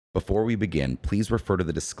Before we begin, please refer to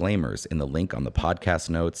the disclaimers in the link on the podcast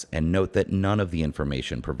notes and note that none of the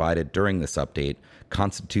information provided during this update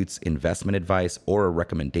constitutes investment advice or a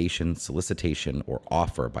recommendation, solicitation, or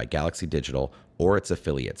offer by Galaxy Digital or its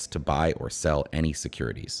affiliates to buy or sell any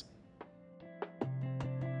securities.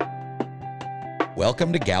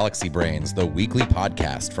 Welcome to Galaxy Brains, the weekly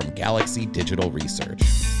podcast from Galaxy Digital Research.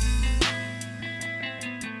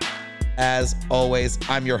 As always,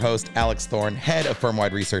 I'm your host, Alex Thorne, head of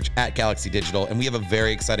firm-wide research at Galaxy Digital, and we have a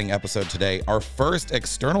very exciting episode today. Our first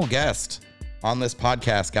external guest on this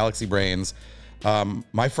podcast, Galaxy Brains,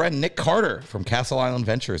 my friend Nick Carter from Castle Island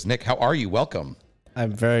Ventures. Nick, how are you? Welcome.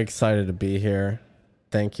 I'm very excited to be here.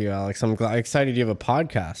 Thank you, Alex. I'm excited you have a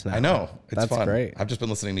podcast now. I know. It's That's fun. Great. I've just been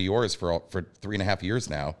listening to yours for 3.5 years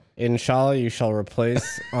now. Inshallah, you shall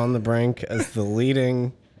replace On the Brink as the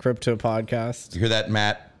leading crypto podcast. You hear that,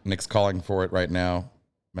 Matt? Nick's calling for it right now.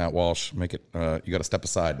 Matt Walsh, make it. You got to step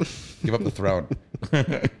aside. Give up the throne.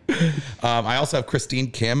 I also have Christine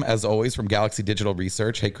Kim, as always, from Galaxy Digital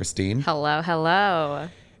Research. Hey, Christine. Hello, hello.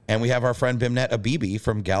 And we have our friend Bimnet Abibi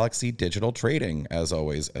from Galaxy Digital Trading, as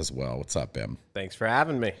always, as well. What's up, Bim? Thanks for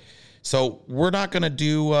having me. So we're not going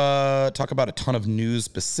to talk about a ton of news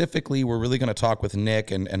specifically. We're really going to talk with Nick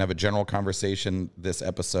and have a general conversation this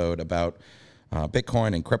episode about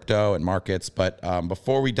Bitcoin and crypto and markets. But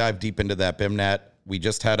before we dive deep into that, Bimnet, we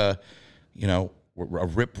just had a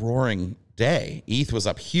rip-roaring day. ETH was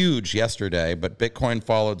up huge yesterday, but Bitcoin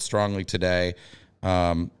followed strongly today.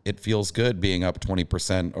 It feels good being up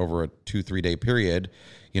 20% over a 2-3 day period.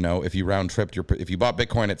 You know, if you round tripped if you bought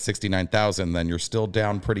Bitcoin at 69,000, then you're still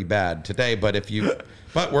down pretty bad today. But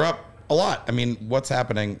but we're up a lot. I mean, what's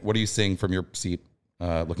happening? What are you seeing from your seat?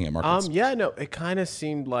 Looking at markets? It kind of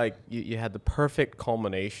seemed like you had the perfect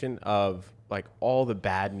culmination of like all the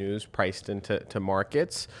bad news priced into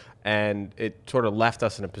markets, and it sort of left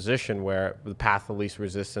us in a position where the path of least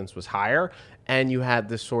resistance was higher, and you had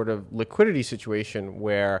this sort of liquidity situation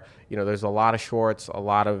where, you know, there's a lot of shorts, a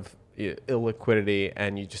lot of illiquidity,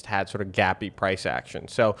 and you just had sort of gappy price action.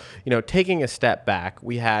 So, you know, taking a step back,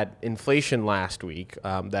 we had inflation last week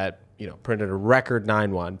that printed a record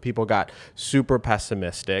 9.1. People got super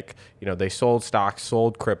pessimistic. You know, they sold stocks,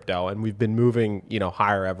 sold crypto, and we've been moving,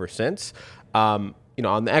 higher ever since. On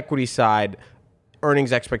the equity side,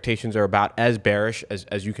 earnings expectations are about as bearish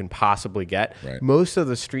as you can possibly get. Right. Most of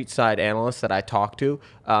the street side analysts that I talk to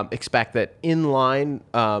expect that inline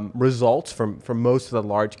results from most of the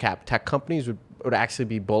large cap tech companies would actually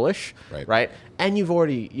be bullish, right? And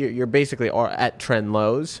you're basically at trend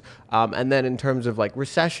lows. And then in terms of like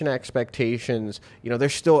recession expectations, they're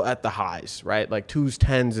still at the highs, right? Like 2s,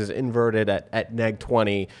 10s is inverted at neg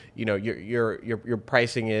 20. You're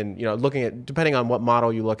pricing in, looking at, depending on what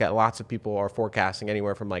model you look at, lots of people are forecasting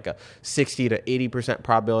anywhere from like a 60 to 80%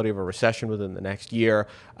 probability of a recession within the next year.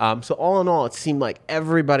 So all in all, it seemed like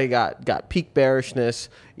everybody got peak bearishness,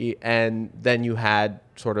 and then you had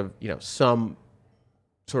sort of, some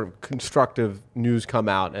sort of constructive news come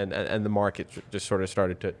out, and the market just sort of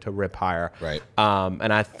started to rip higher. Right.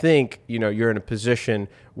 And I think, you're in a position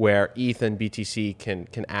where ETH and BTC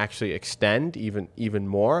can actually extend even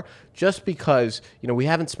more, just because, we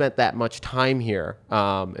haven't spent that much time here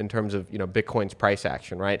in terms of, Bitcoin's price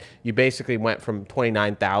action, right? You basically went from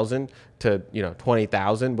 29,000 to,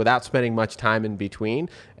 20,000 without spending much time in between.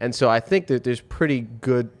 And so I think that there's pretty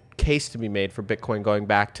good case to be made for Bitcoin going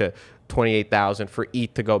back to 28,000, for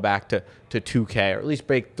ETH to go back to 2K, or at least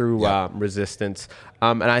break through resistance.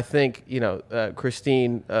 And I think,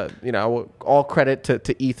 Christine, all credit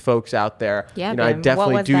to ETH folks out there. Yeah, I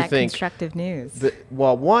definitely what was do that think constructive news?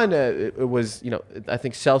 One, it was, I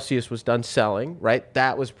think Celsius was done selling, right?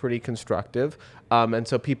 That was pretty constructive. And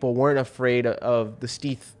so people weren't afraid of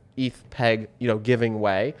the ETH peg, giving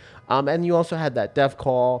way. And you also had that dev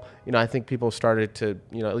call. I think people started to,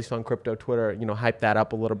 at least on crypto Twitter, hype that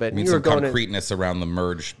up a little bit. I mean, some concreteness around the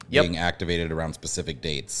merge being activated around specific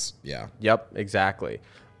dates. Yeah. Yep, exactly.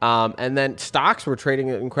 And then stocks were trading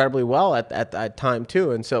incredibly well at that time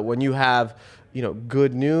too. And so when you have,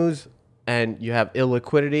 good news and you have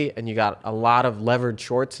illiquidity and you got a lot of levered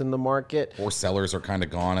shorts in the market. Or sellers are kind of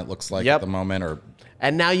gone, it looks like, at the moment,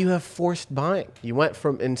 and now you have forced buying. You went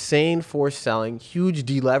from insane forced selling, huge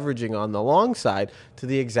deleveraging on the long side, to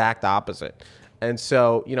the exact opposite. And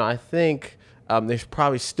so, I think there's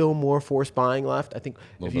probably still more forced buying left. I think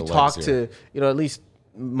if you talk to, at least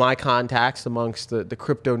my contacts amongst the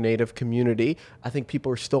crypto native community, I think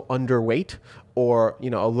people are still underweight or,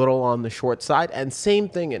 a little on the short side, and same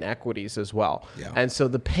thing in equities as well. Yeah. And so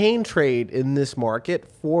the pain trade in this market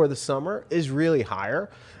for the summer is really higher.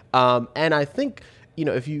 And I think,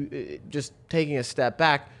 if you just taking a step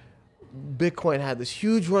back, Bitcoin had this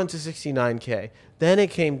huge run to 69K. Then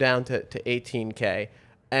it came down to 18K.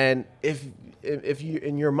 And if you,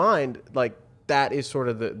 in your mind, like that is sort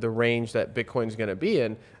of the range that Bitcoin's going to be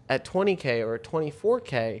in, at 20K or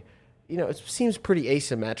 24K, it seems pretty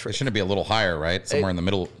asymmetric. It shouldn't be a little higher, right? Somewhere in the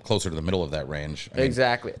middle, closer to the middle of that range. I mean,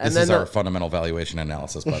 exactly. This is our fundamental valuation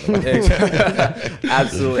analysis, by the way.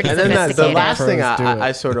 Absolutely. And then the last thing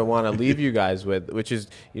I sort of want to leave you guys with, which is,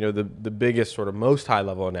 the biggest sort of most high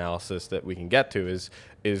level analysis that we can get to is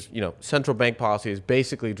central bank policy has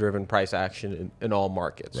basically driven price action in all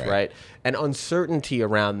markets, right? And uncertainty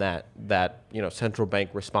around that central bank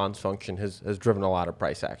response function has driven a lot of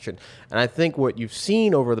price action. And I think what you've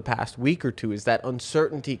seen over the past week or two is that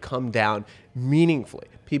uncertainty come down meaningfully.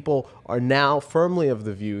 People are now firmly of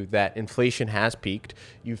the view that inflation has peaked.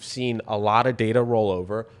 You've seen a lot of data roll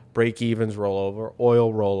over. Break-evens roll over,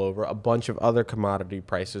 oil roll over, a bunch of other commodity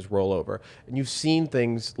prices roll over. And you've seen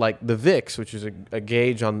things like the VIX, which is a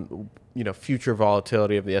gauge on future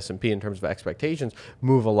volatility of the S&P in terms of expectations,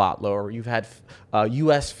 move a lot lower. You've had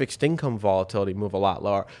U.S. fixed income volatility move a lot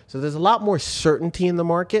lower. So there's a lot more certainty in the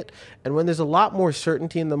market. And when there's a lot more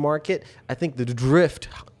certainty in the market, I think the drift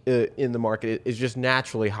in the market is just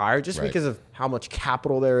naturally higher just because of how much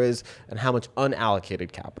capital there is and how much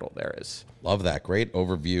unallocated capital there is. Love that. Great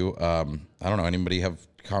overview. I don't know. Anybody have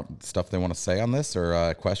stuff they want to say on this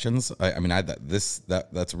or questions?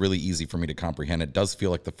 That's really easy for me to comprehend. It does feel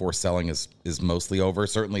like the forced selling is mostly over.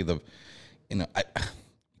 Certainly I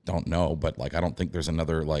don't know, but I don't think there's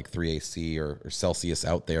another 3AC or Celsius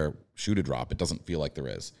out there shoe to drop. It doesn't feel like there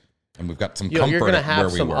is. And we've got some comfort you're going to where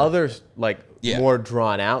have we some were. others more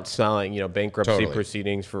drawn out selling, bankruptcy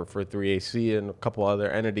proceedings for 3AC and a couple other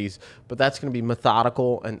entities, but that's going to be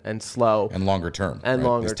methodical and slow and longer term. And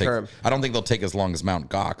longer term. I don't think they'll take as long as Mt.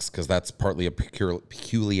 Gox because that's partly a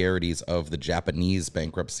peculiarities of the Japanese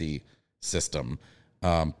bankruptcy system.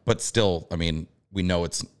 But still, we know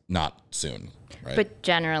it's not soon, right? But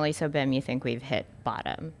generally, so Bim, you think we've hit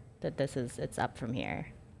bottom? That it's up from here?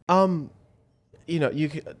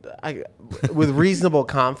 With reasonable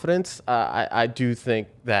confidence, I do think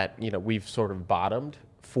that we've sort of bottomed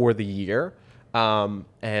for the year, and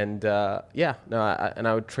I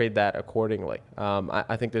would trade that accordingly.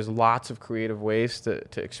 I think there's lots of creative ways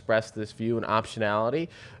to express this view and optionality,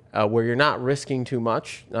 where you're not risking too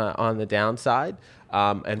much on the downside,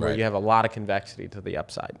 and where you have a lot of convexity to the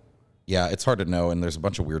upside. Yeah, it's hard to know, and there's a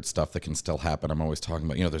bunch of weird stuff that can still happen. I'm always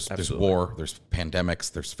talking about, there's war, there's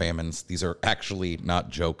pandemics, there's famines. These are actually not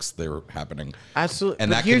jokes; they're happening. Absolutely,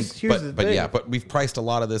 and here's the thing. But we've priced a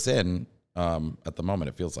lot of this in at the moment.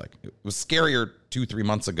 It feels like it was scarier 2-3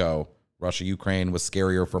 months ago. Russia, Ukraine was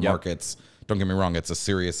scarier for markets. Don't get me wrong; it's a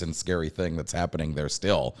serious and scary thing that's happening there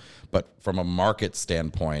still. But from a market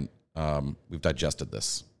standpoint, we've digested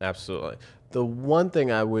this. Absolutely. The one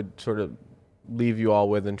thing I would sort of leave you all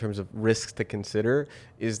with in terms of risks to consider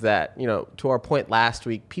is that, to our point last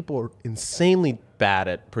week, people are insanely bad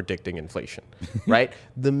at predicting inflation, right?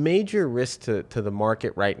 The major risk to the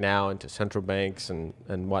market right now and to central banks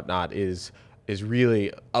and whatnot is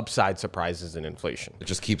really upside surprises in inflation. It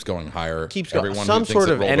just keeps going higher. Keeps going. Some sort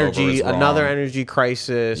of energy, another energy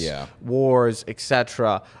crisis, wars,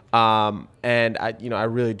 etc. And I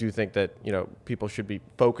really do think that people should be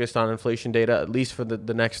focused on inflation data at least for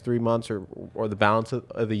the next 3 months or the balance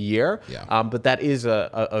of the year. Yeah. But that is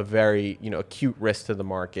a very acute risk to the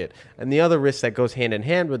market. And the other risk that goes hand in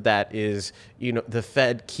hand with that is the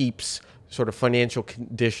Fed keeps sort of financial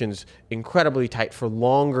conditions incredibly tight for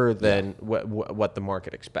longer than what the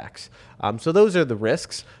market expects. So those are the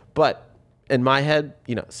risks. But in my head,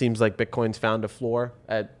 seems like Bitcoin's found a floor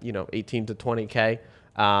at 18 to 20K.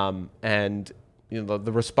 And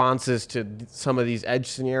the responses to some of these edge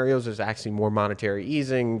scenarios is actually more monetary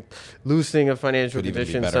easing, loosening of financial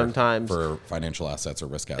conditions sometimes for financial assets or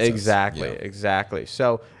risk assets. Exactly.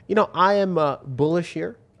 So I am bullish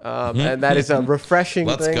here. And that is a refreshing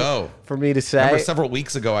thing for me to say. Remember several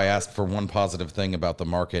weeks ago, I asked for one positive thing about the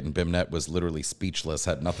market, and BIMNet was literally speechless,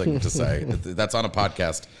 had nothing to say. That's on a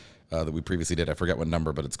podcast that we previously did. I forget what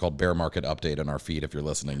number, but it's called Bear Market Update on our feed. If you're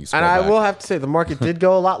listening, you scroll and back. I will have to say the market did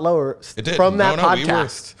go a lot lower from that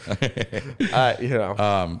podcast.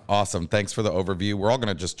 Awesome. Thanks for the overview. We're all going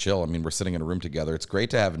to just chill. We're sitting in a room together. It's great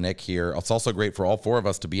to have Nick here. It's also great for all four of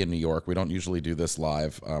us to be in New York. We don't usually do this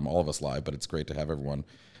live, all of us live, but it's great to have everyone.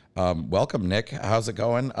 Welcome, Nick. How's it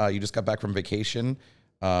going? You just got back from vacation.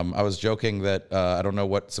 I was joking that I don't know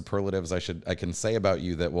what superlatives I can say about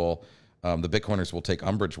you that will the Bitcoiners will take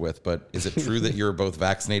umbrage with, but is it true that you're both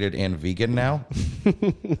vaccinated and vegan now?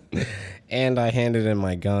 And I handed in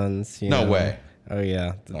my guns. No way. Oh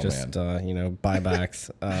yeah,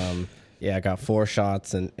 buybacks. Yeah, I got 4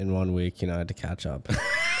 shots in 1 week. I had to catch up.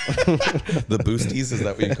 The boosties, is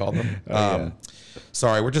that what you call them?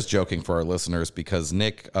 Sorry, we're just joking for our listeners because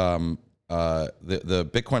Nick, the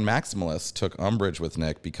Bitcoin maximalists took umbrage with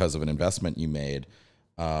Nick because of an investment you made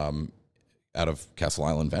out of Castle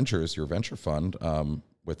Island Ventures, your venture fund,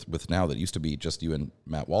 with now that used to be just you and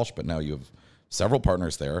Matt Walsh, but now you have several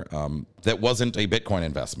partners there. That wasn't a Bitcoin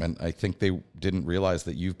investment. I think they didn't realize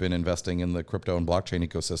that you've been investing in the crypto and blockchain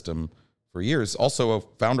ecosystem for years. Also a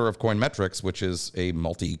founder of Coinmetrics, which is a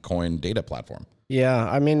multi-coin data platform. Yeah,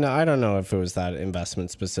 I mean, I don't know if it was that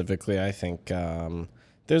investment specifically. I think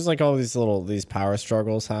there's like all these power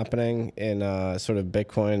struggles happening in sort of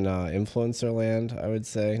Bitcoin influencer land, I would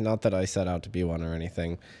say. Not that I set out to be one or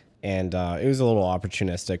anything. And it was a little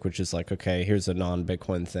opportunistic, which is like, okay, here's a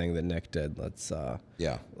non-Bitcoin thing that Nick did. Let's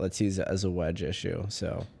use it as a wedge issue.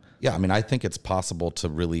 So yeah, I mean, I think it's possible to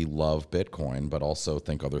really love Bitcoin, but also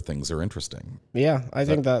think other things are interesting. Yeah, I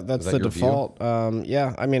think that's the default.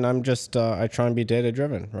 Yeah, I mean, I'm just I try and be data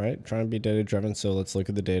driven, right? Try and be data driven. So let's look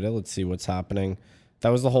at the data. Let's see what's happening. That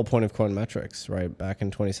was the whole point of Coinmetrics, right? Back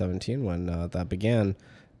in 2017 when that began.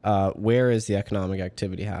 Where is the economic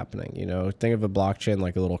activity happening? Think of a blockchain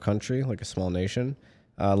like a little country, like a small nation.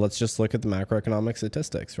 Let's just look at the macroeconomic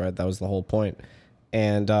statistics, right? That was the whole point.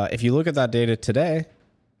 And if you look at that data today,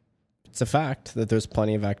 it's a fact that there's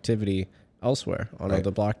plenty of activity elsewhere on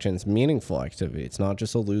other blockchains, meaningful activity. It's not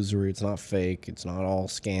just illusory. It's not fake. It's not all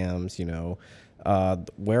scams.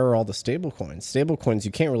 Where are all the stable coins? Stable coins,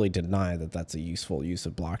 you can't really deny that that's a useful use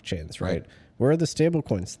of blockchains, right? Where are the stable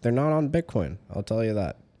coins? They're not on Bitcoin. I'll tell you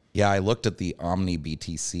that. Yeah, I looked at the Omni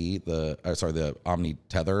BTC, the Omni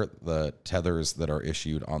Tether, the tethers that are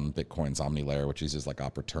issued on Bitcoin's Omni layer, which uses like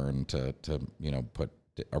op return to put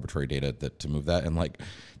arbitrary data to move that. And like,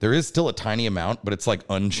 there is still a tiny amount, but it's like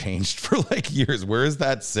unchanged for like years. Where is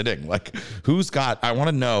that sitting? Like, I want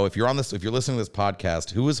to know if you're listening to this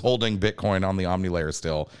podcast, who is holding Bitcoin on the Omni layer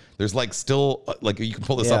still? There's like still like, you can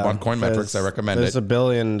pull this up on Coinmetrics. I recommend there's it. There's $1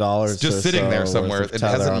 billion just sitting there somewhere. It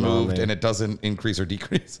hasn't moved Omni. and it doesn't increase or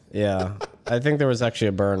decrease. Yeah. I think there was actually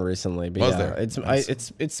a burn recently, but there?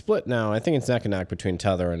 It's split now. I think it's neck and neck between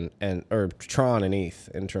Tether or Tron and ETH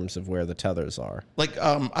in terms of where the tethers are. Like,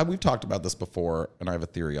 we've talked about this before, and I have a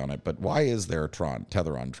theory on it. But why is there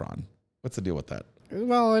Tether on Tron? What's the deal with that?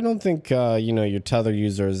 Well, I don't think your Tether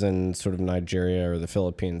users in sort of Nigeria or the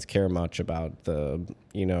Philippines care much about the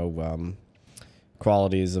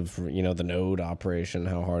qualities of the node operation,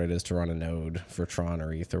 how hard it is to run a node for Tron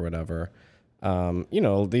or ETH or whatever.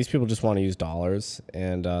 These people just want to use dollars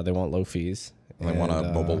and they want low fees. And they want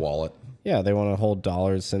a mobile wallet. Yeah, they want to hold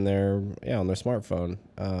dollars in on their smartphone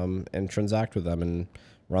and transact with them and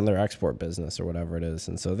run their export business or whatever it is.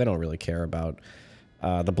 And so they don't really care about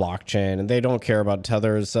the blockchain, and they don't care about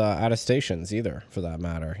Tether's attestations either, for that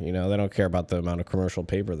matter. They don't care about the amount of commercial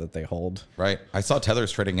paper that they hold. Right. I saw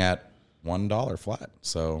Tether's trading at $1 flat.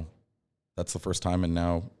 So that's the first time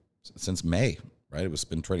since May, right? It was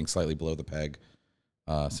been trading slightly below the peg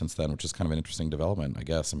since then, which is kind of an interesting development, I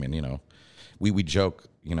guess. I mean, we joke,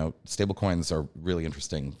 stable coins are really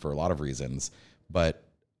interesting for a lot of reasons, but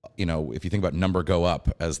if you think about number go up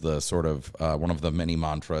as the sort of one of the many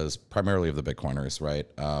mantras, primarily of the Bitcoiners, right?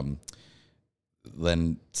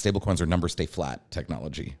 Then stablecoins are number stay flat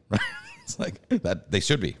technology, right? It's like that they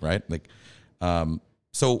should be, right? Like,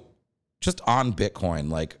 so just on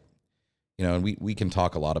Bitcoin, like, and we can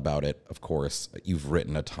talk a lot about it. Of course, you've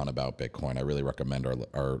written a ton about Bitcoin. I really recommend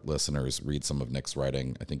our listeners read some of Nick's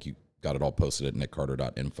writing. I think you got it all posted at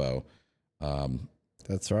nickcarter.info.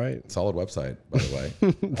 That's right. Solid website, by the way.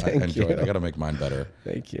 I enjoy it. I got to make mine better.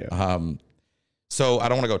 Thank you. So I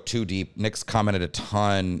don't want to go too deep. Nick's commented a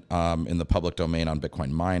ton in the public domain on Bitcoin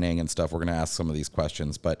mining and stuff. We're going to ask some of these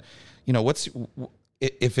questions, but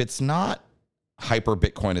if it's not hyper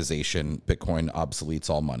Bitcoinization, Bitcoin obsoletes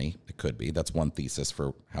all money. It could be. That's one thesis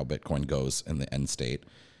for how Bitcoin goes in the end state.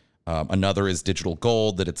 Another is digital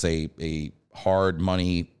gold, that it's a hard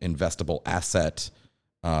money investable asset.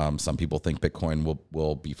 Some people think Bitcoin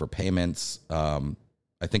will be for payments.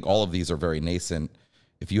 I think all of these are very nascent.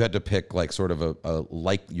 If you had to pick like sort of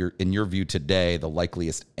in your view today, the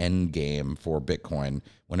likeliest end game for Bitcoin,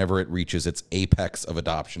 whenever it reaches its apex of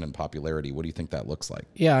adoption and popularity, what do you think that looks like?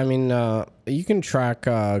 Yeah, I mean, you can track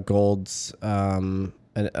gold's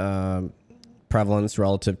prevalence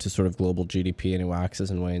relative to sort of global GDP, and it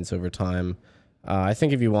waxes and wanes over time. I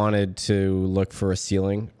think if you wanted to look for a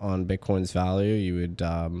ceiling on Bitcoin's value, you would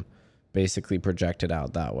basically project it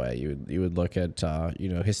out that way. You would look at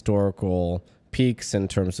historical peaks in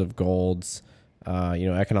terms of gold's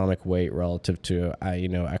economic weight relative to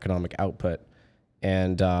economic output,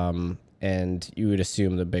 and and you would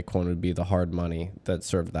assume that Bitcoin would be the hard money that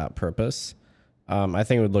served that purpose. I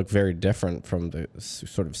think it would look very different from the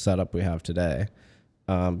sort of setup we have today.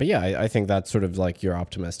 But yeah, I think that's sort of like your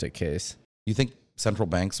optimistic case. You think central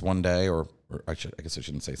banks one day, or I guess I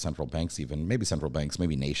shouldn't say central banks even, maybe central banks,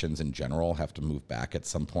 maybe nations in general have to move back at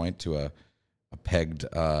some point to a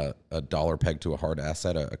dollar pegged to a hard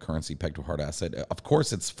asset, a currency pegged to a hard asset? Of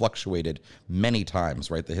course, it's fluctuated many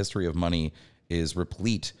times, right? The history of money is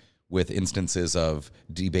replete with instances of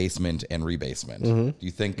debasement and rebasement. Do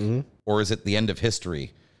you think, or is it the end of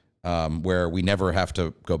history where we never have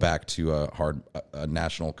to go back to a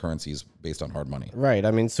national currencies based on hard money? Right.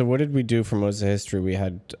 I mean, so what did we do for most of history? We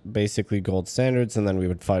had basically gold standards, and then we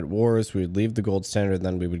would fight wars. We would leave the gold standard, and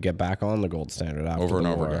then we would get back on the gold standard after over and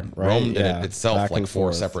the over war, again. Right? Rome did it itself back like 4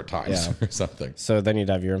 forth. separate times or something. So then you'd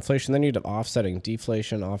have your inflation, then you'd have offsetting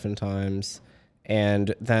deflation oftentimes.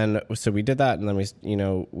 And then, so we did that, and then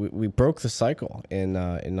we broke the cycle in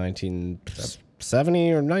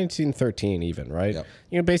 1970 or 1913 even, right?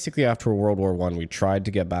 Yep. Basically after World War I, we tried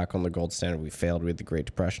to get back on the gold standard. We failed. We had the Great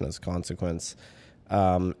Depression as a consequence.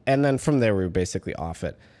 And then from there, we were basically off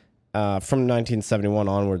it. From 1971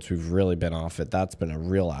 onwards, we've really been off it. That's been a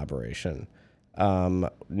real aberration.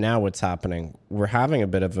 Now what's happening, we're having a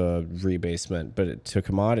bit of a rebasement, but to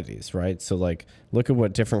commodities, right? So like, look at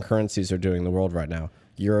what different currencies are doing in the world right now.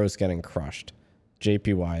 Euro's getting crushed.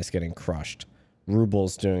 JPY is getting crushed.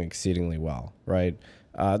 Ruble's doing exceedingly well, right?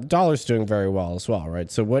 The dollar's doing very well as well, right?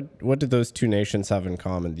 So what did those two nations have in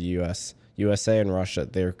common? The USA and Russia,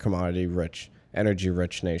 they're commodity rich, energy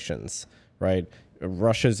rich nations, right?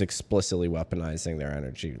 Russia's explicitly weaponizing their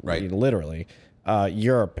energy, right? Literally.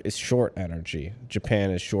 Europe is short energy. Japan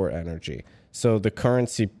is short energy. So the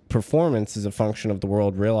currency performance is a function of the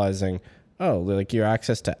world realizing, oh, like your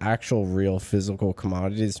access to actual real physical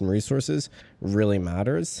commodities and resources really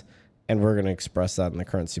matters. And we're going to express that in the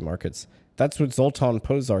currency markets. That's what Zoltan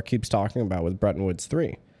Pozsar keeps talking about with Bretton Woods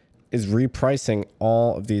 3, is repricing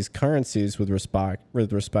all of these currencies with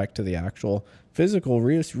respect to the actual physical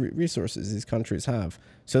resources these countries have.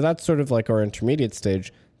 So that's sort of like our intermediate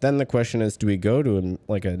stage. Then the question is, do we go to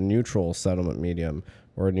a neutral settlement medium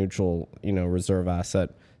or a neutral, reserve asset?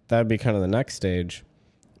 That would be kind of the next stage.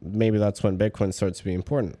 Maybe that's when Bitcoin starts to be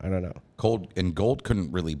important. I don't know. Gold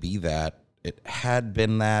couldn't really be that. It had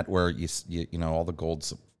been that where you all the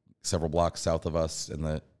gold's several blocks south of us in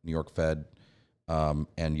the New York Fed,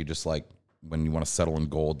 and you just like when you want to settle in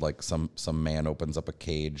gold, like some man opens up a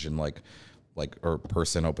cage and or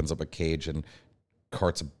person opens up a cage and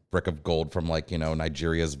carts a brick of gold from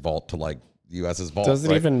Nigeria's vault to the U.S.'s vault. Does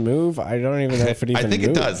it even move? I don't even know if it even moves. I think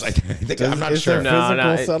it does. I'm not sure.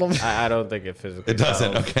 I don't think it physically. It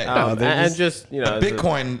doesn't. Settles. Okay. And just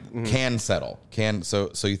Bitcoin can settle.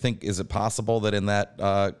 So you think, is it possible that in that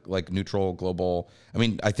neutral global? I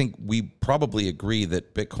mean, I think we probably agree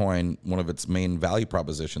that Bitcoin, one of its main value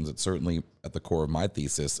propositions, it's certainly at the core of my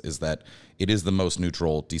thesis, is that it is the most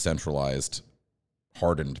neutral, decentralized,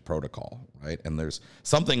 hardened protocol, right? And there's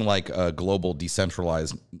something like a global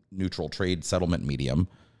decentralized neutral trade settlement medium.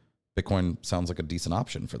 Bitcoin sounds like a decent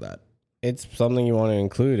option for that. It's something you want to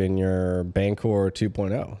include in your Bancor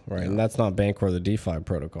 2.0, right? Yeah. And that's not Bancor, the DeFi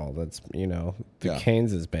protocol. That's,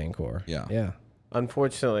 Keynes is Bancor. Yeah.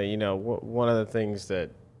 Unfortunately, one of the things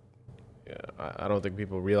that I don't think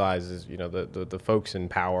people realize is, the folks in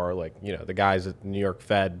power, the guys at the New York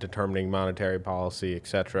Fed determining monetary policy, et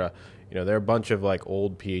cetera, they're a bunch of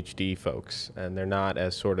old PhD folks, and they're not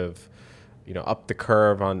as sort of, up the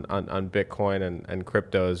curve on Bitcoin and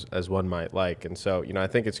crypto as one might like. And so, I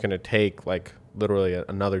think it's going to take literally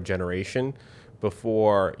another generation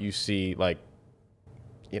before you see a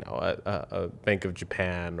Bank of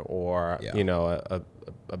Japan or,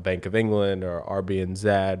 a Bank of England or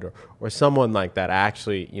RBNZ or someone like that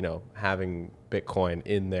actually, having Bitcoin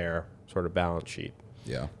in their sort of balance sheet.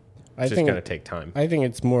 Yeah. It's just going to take time. I think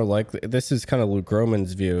it's more likely. This is kind of Luke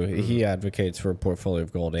Groman's view. Mm-hmm. He advocates for a portfolio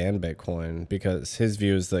of gold and Bitcoin because his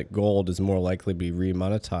view is that gold is more likely to be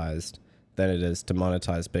remonetized than it is to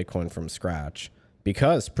monetize Bitcoin from scratch.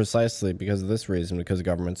 Precisely because of this reason, because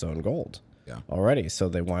governments own gold already. So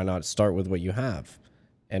why not start with what you have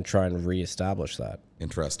and try and reestablish that?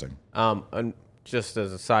 Interesting. And just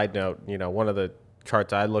as a side note, one of the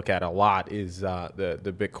charts I look at a lot is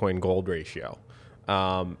the Bitcoin gold ratio.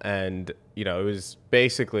 And it was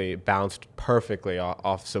basically bounced perfectly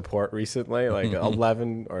off support recently,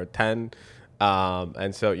 11 or 10.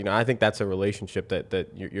 And so, I think that's a relationship that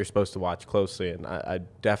you're supposed to watch closely. And I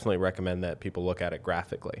definitely recommend that people look at it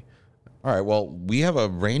graphically. All right. Well, we have a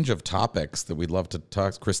range of topics that we'd love to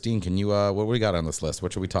talk. Christine, can you, what do we got on this list?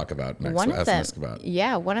 What should we talk about next? One of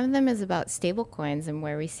them is about stablecoins and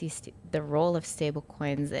where we see the role of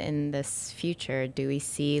stablecoins in this future. Do we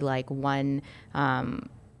see like one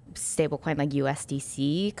stablecoin like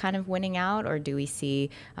USDC kind of winning out, or do we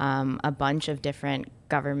see a bunch of different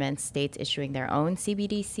governments, states issuing their own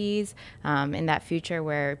CBDCs in that future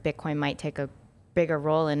where Bitcoin might take a bigger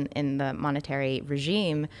role in the monetary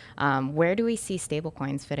regime? Where do we see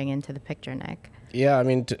stablecoins fitting into the picture, Nick? Yeah, I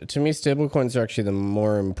mean, to me, stablecoins are actually the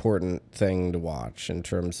more important thing to watch in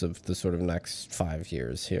terms of the sort of next 5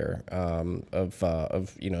 years here of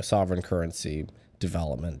sovereign currency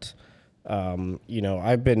development.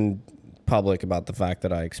 I've been public about the fact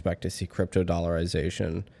that I expect to see crypto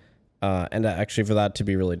dollarization, and actually for that to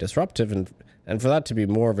be really disruptive and for that to be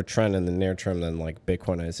more of a trend in the near term than like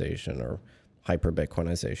Bitcoinization or hyper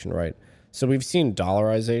Bitcoinization, right? So we've seen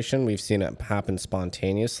dollarization. We've seen it happen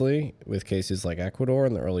spontaneously with cases like Ecuador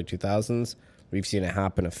in the early 2000s. We've seen it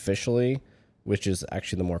happen officially, which is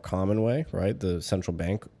actually the more common way, right? The central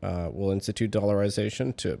bank will institute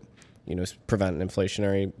dollarization to, prevent an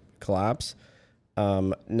inflationary collapse.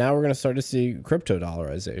 Now we're going to start to see crypto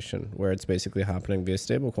dollarization, where it's basically happening via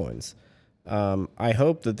stablecoins. I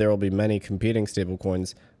hope that there will be many competing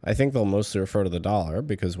stablecoins. I think they'll mostly refer to the dollar,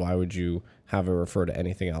 because why would you have it refer to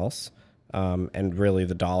anything else? And really,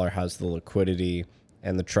 the dollar has the liquidity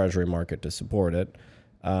and the treasury market to support it.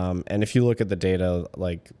 And if you look at the data,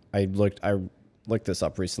 like I looked this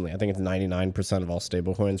up recently. I think it's 99% of all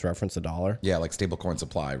stablecoins reference a dollar. Yeah, like stablecoins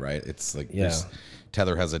apply, right? It's like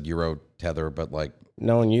Tether has a euro tether, but like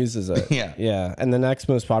no one uses it. Yeah. And the next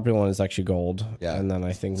most popular one is actually gold. Yeah. And then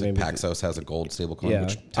I think maybe Paxos has a gold stablecoin. Yeah,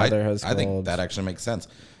 which Tether has gold. I think that actually makes sense.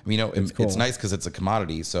 I mean, it's nice because it's a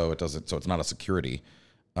commodity, so it's not a security.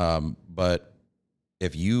 But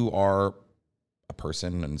if you are a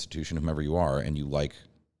person, an institution, whomever you are, and you like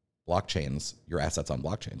blockchains, your assets on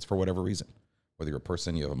blockchains for whatever reason, whether you're a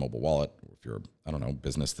person, you have a mobile wallet, or if you're, I don't know,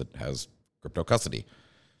 business that has crypto custody,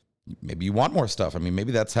 maybe you want more stuff. I mean,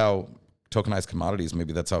 maybe that's how tokenized commodities,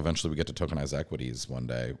 maybe that's how eventually we get to tokenized equities one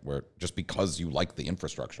day, where just because you like the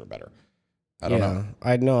infrastructure better. I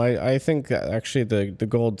don't know. I think actually the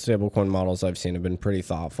gold stablecoin models I've seen have been pretty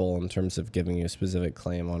thoughtful in terms of giving you a specific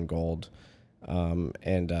claim on gold,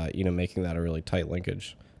 and making that a really tight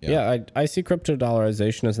linkage. Yeah, I see crypto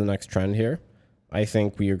dollarization as the next trend here. I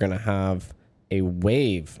think we are going to have a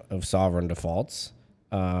wave of sovereign defaults.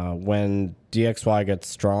 When DXY gets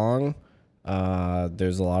strong,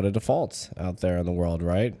 there's a lot of defaults out there in the world,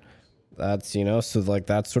 right? That's, so like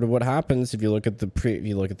that's sort of what happens if you look at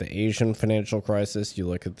the Asian financial crisis, you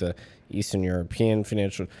look at the Eastern European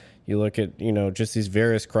financial, you look at, just these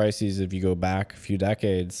various crises. If you go back a few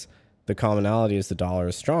decades, the commonality is the dollar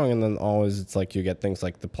is strong, and then always it's like you get things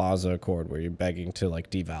like the Plaza Accord where you're begging to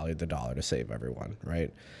like devalue the dollar to save everyone,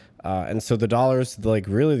 right? And so the dollar is like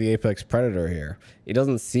really the apex predator here. It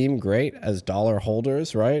doesn't seem great as dollar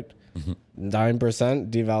holders, right?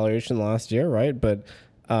 9% devaluation last year, right? But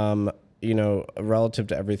relative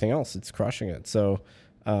to everything else, it's crushing it. So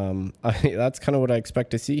that's kind of what I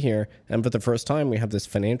expect to see here. And for the first time, we have this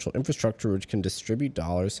financial infrastructure which can distribute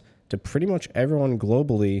dollars to pretty much everyone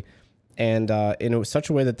globally, and in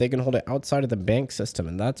such a way that they can hold it outside of the bank system.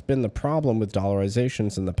 And that's been the problem with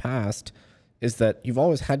dollarizations in the past, is that you've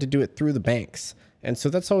always had to do it through the banks. And so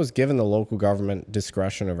that's always given the local government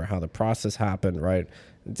discretion over how the process happened, right?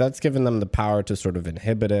 That's given them the power to sort of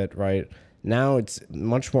inhibit it, right? Now it's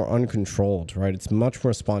much more uncontrolled, right? It's much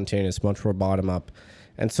more spontaneous, much more bottom up.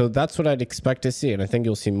 And so that's what I'd expect to see. And I think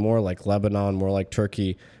you'll see more like Lebanon, more like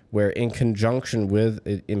Turkey, where in conjunction with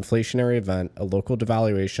an inflationary event, a local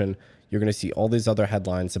devaluation, you're going to see all these other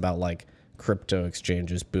headlines about like crypto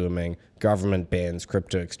exchanges booming, government bans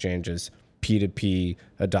crypto exchanges, P2P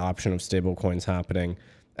adoption of stablecoins happening.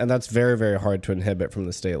 And that's very, very hard to inhibit from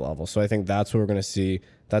the state level. So I think that's what we're going to see.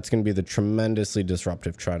 That's going to be the tremendously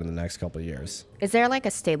disruptive trend in the next couple of years. Is there like a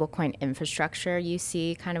stablecoin infrastructure you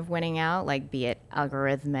see kind of winning out, like be it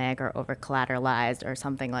algorithmic or over collateralized or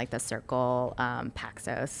something like the Circle,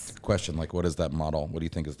 Paxos? Question, like what is that model? What do you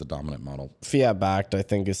think is the dominant model? Fiat backed, I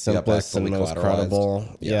think, is simplest and most credible.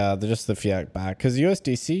 Yeah, they're just the fiat backed. Because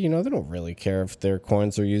USDC, they don't really care if their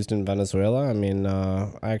coins are used in Venezuela. I mean,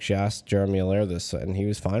 I actually asked Jeremy Allaire this, and he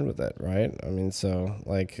was fine with it, right? I mean, so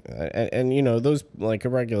like, and those like a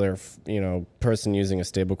regular, person using a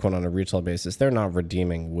stablecoin on a retail basis, they're not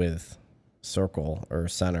redeeming with Circle or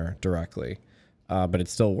Center directly, but it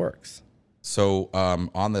still works. So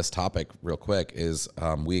on this topic, real quick, is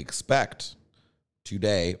we expect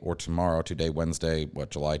today or tomorrow, Wednesday,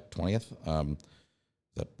 July 20th,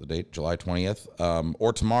 that the date? July 20th.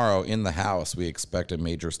 Or tomorrow in the House, we expect a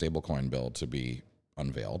major stablecoin bill to be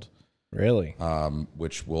unveiled. Really?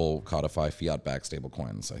 Which will codify fiat-backed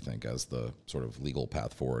stablecoins, I think, as the sort of legal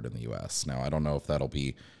path forward in the U.S. Now, I don't know if that'll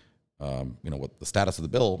be, what the status of the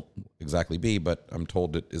bill exactly be, but I'm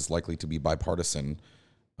told it is likely to be bipartisan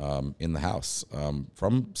in the House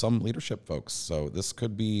from some leadership folks. So this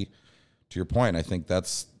could be, to your point, I think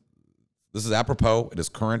this is apropos. It is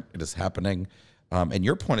current. It is happening. And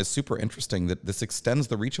your point is super interesting that this extends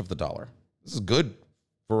the reach of the dollar. This is good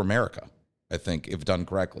for America, I think, if done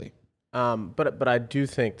correctly. But I do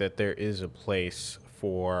think that there is a place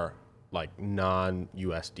for like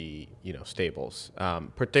non-USD, stables,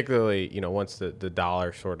 particularly, once the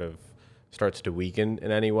dollar sort of starts to weaken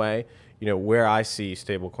in any way. Where I see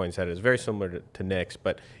stable coins headed is very similar to Nick's,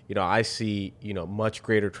 but, I see, much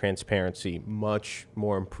greater transparency, much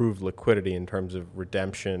more improved liquidity in terms of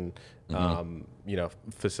redemption,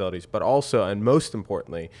 facilities, but also, and most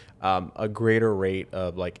importantly, a greater rate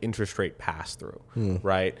of like interest rate pass through,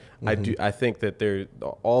 right? I think that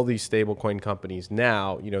all these stablecoin companies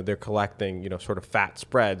now, they're collecting, sort of fat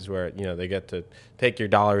spreads where, they get to take your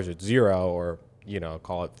dollars at zero or,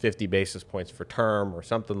 call it 50 basis points for term or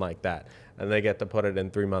something like that. And they get to put it in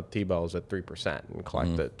 3-month T-bills at 3% and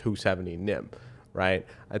collect the 270 NIM. Right.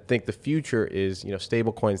 I think the future is,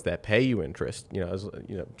 stable coins that pay you interest,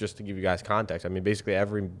 just to give you guys context. I mean, basically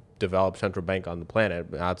every developed central bank on the planet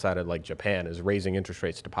outside of like Japan is raising interest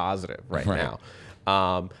rates to positive right now.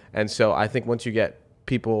 And so I think once you get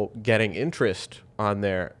people getting interest on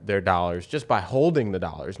their dollars just by holding the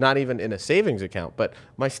dollars, not even in a savings account, but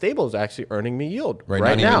my stable is actually earning me yield right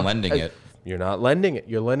not now. Even lending it. You're not lending it.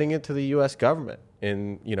 You're lending it to the U.S. government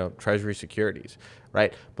in, Treasury securities,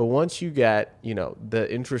 right? But once you get, the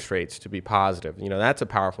interest rates to be positive, that's a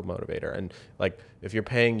powerful motivator. And like if you're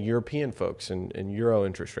paying European folks in euro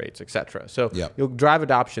interest rates, et cetera. So you'll drive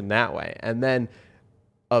adoption that way. And then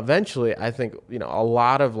eventually, I think, a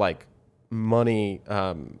lot of like money,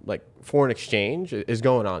 like foreign exchange is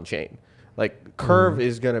going on chain. Like Curve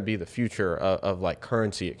is going to be the future of like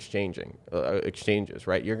currency exchanges,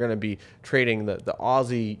 right? You're going to be trading the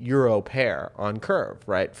Aussie Euro pair on Curve,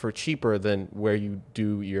 right, for cheaper than where you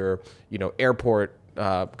do your, airport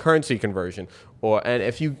currency conversion. And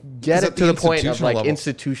if you get it to the point of like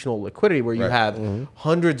institutional liquidity where you have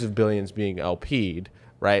hundreds of billions being LP'd,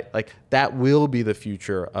 right? Like that will be the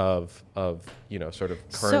future of sort of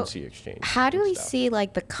currency exchange. How do we see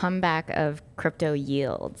like the comeback of crypto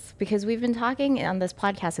yields? Because we've been talking on this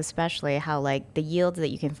podcast, especially how like the yields that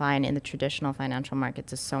you can find in the traditional financial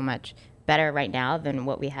markets is so much better right now than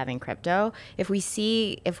what we have in crypto. If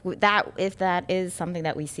that is something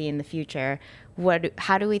that we see in the future,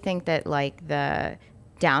 how do we think that like the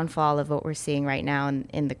downfall of what we're seeing right now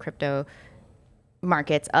in the crypto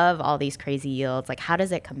markets of all these crazy yields, like how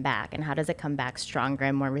does it come back, and how does it come back stronger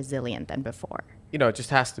and more resilient than before? It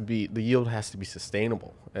just has to be, the yield has to be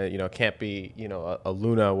sustainable. It can't be, a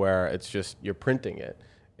Luna where it's just you're printing it.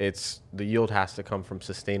 The yield has to come from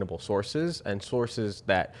sustainable sources and sources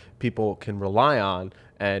that people can rely on,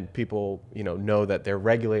 and people, know that they're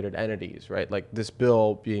regulated entities, right? Like this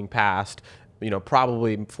bill being passed,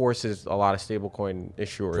 probably forces a lot of stablecoin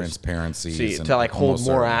issuers transparency to like hold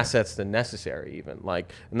more assets than necessary, even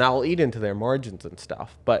like, and that will eat into their margins and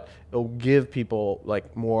stuff. But it'll give people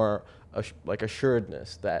like more like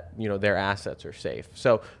assuredness that their assets are safe.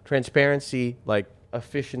 So transparency, like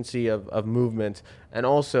efficiency of movement, and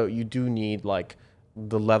also you do need like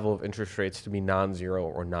the level of interest rates to be non-zero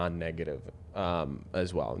or non-negative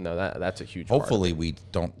as well. No, that's a huge. Hopefully, we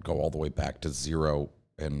don't go all the way back to zero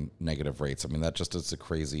and negative rates. I mean, that just is a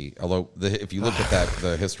crazy, although if you look at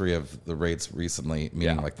the history of the rates recently,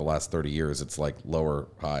 meaning like the last 30 years, it's like lower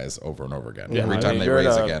highs over and over again. Every time they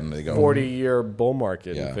raise again, they go 40-year bull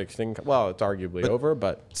market in fixed income. Well, it's arguably over,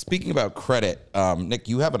 but speaking about credit, Nick,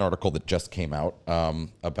 you have an article that just came out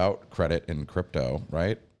about credit in crypto,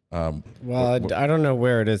 right? Well, I don't know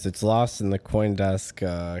where it is. It's lost in the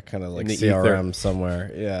CoinDesk kind of like CRM ether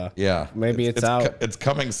somewhere. Yeah. Maybe it's out. It's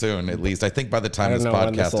coming soon, at least. I think by the time this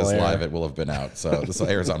podcast is live, it will have been out. So this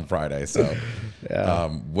airs on Friday. So,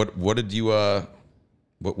 what did you?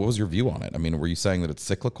 What was your view on it? I mean, were you saying that it's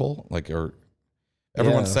cyclical? Like, or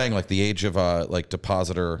everyone's saying like the age of like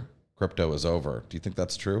depositor crypto is over. Do you think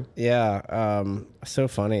that's true? Yeah. So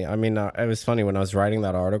funny. I mean, it was funny when I was writing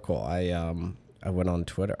that article. I went on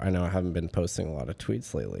Twitter. I know I haven't been posting a lot of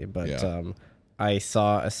tweets lately, but I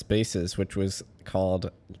saw a Spaces which was called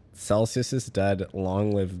 "Celsius is Dead,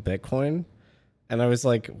 Long Live Bitcoin," and I was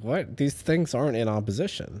like, "What? These things aren't in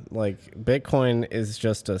opposition. Like Bitcoin is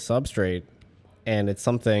just a substrate, and it's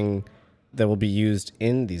something that will be used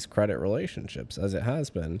in these credit relationships, as it has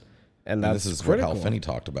been. And that's this is critical. what Hal Finney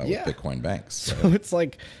talked about with Bitcoin banks. So it's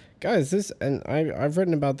like, guys, I've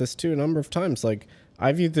written about this too a number of times. Like,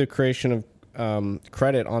 I view the creation of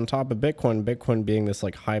credit on top of Bitcoin being this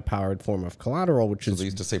like high-powered form of collateral, which is, they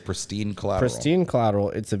used to say pristine collateral. Pristine collateral.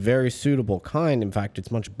 It's a very suitable kind. In fact,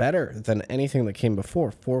 it's much better than anything that came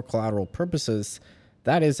before for collateral purposes.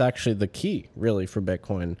 That is actually the key, really, for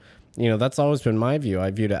Bitcoin. That's always been my view.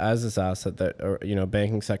 I viewed it as this asset that,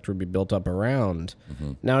 banking sector would be built up around.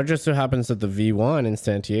 Now, it just so happens that the V1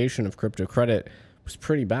 instantiation of crypto credit was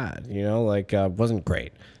pretty bad, wasn't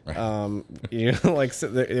great. Right.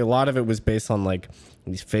 A lot of it was based on like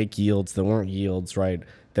these fake yields that weren't yields, right?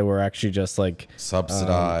 That were actually just like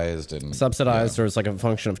subsidized, or it's like a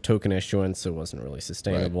function of token issuance. It wasn't really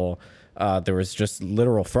sustainable. Right. There was just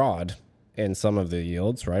literal fraud in some of the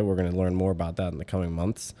yields, right? We're going to learn more about that in the coming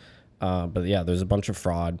months. But yeah, there's a bunch of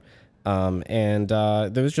fraud. And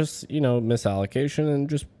there was just, misallocation and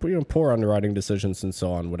just, poor underwriting decisions and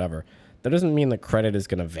so on, whatever. That doesn't mean that credit is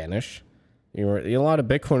going to vanish. A lot of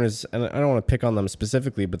Bitcoiners, and I don't want to pick on them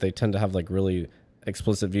specifically, but they tend to have like really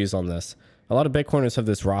explicit views on this. A lot of Bitcoiners have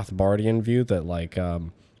this Rothbardian view that like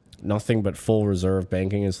nothing but full reserve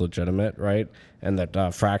banking is legitimate, right? And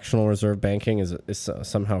that fractional reserve banking is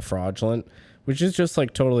somehow fraudulent, which is just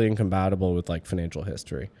like totally incompatible with like financial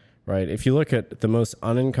history, right? If you look at the most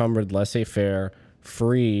unencumbered, laissez-faire,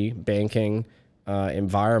 free banking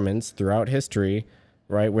environments throughout history,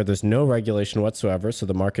 right, where there's no regulation whatsoever, so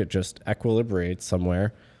the market just equilibrates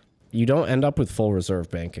somewhere, you don't end up with full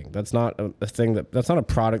reserve banking. That's not that's not a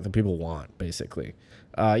product that people want, basically.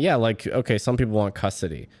 Some people want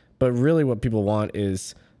custody, but really what people want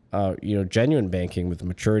is, genuine banking with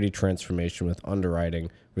maturity transformation, with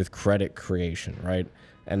underwriting, with credit creation, right?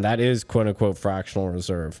 And that is quote unquote fractional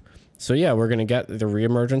reserve. So yeah, we're going to get the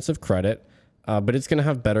reemergence of credit. But it's going to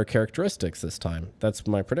have better characteristics this time. That's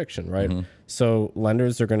my prediction, right? Mm-hmm. So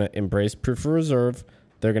lenders are going to embrace proof of reserve.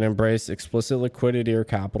 They're going to embrace explicit liquidity or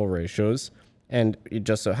capital ratios. And it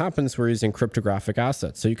just so happens we're using cryptographic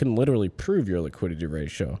assets. So you can literally prove your liquidity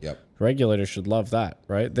ratio. Yep. Regulators should love that,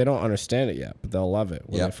 right? They don't understand it yet, but they'll love it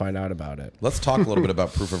when they find out about it. Let's talk a little bit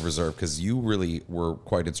about proof of reserve, because you really were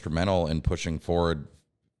quite instrumental in pushing forward.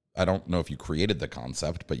 I don't know if you created the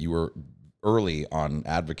concept, but you were early on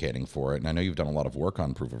advocating for it. And I know you've done a lot of work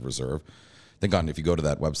on proof of reserve. I think if you go to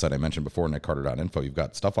that website I mentioned before, nickcarter.info, you've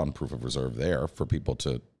got stuff on proof of reserve there for people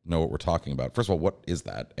to know what we're talking about. First of all, what is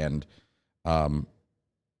that? And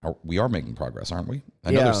we are making progress, aren't we? I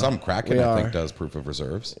know there's some Kraken, I think, does proof of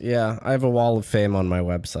reserves. Yeah, I have a wall of fame on my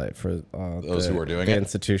website for those who are doing the it.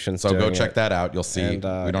 Institutions. So go check that out. You'll see. And,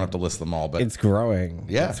 we don't have to list them all, but it's growing.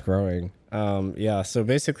 Yeah, it's growing. So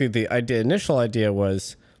basically, the initial idea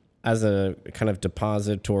was, as a kind of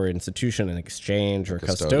depository institution, an exchange or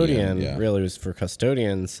custodian, really was for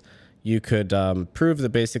custodians, you could prove that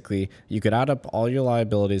basically you could add up all your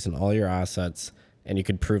liabilities and all your assets, and you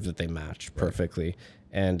could prove that they matched perfectly. Right.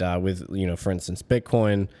 And with, for instance,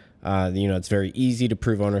 Bitcoin, it's very easy to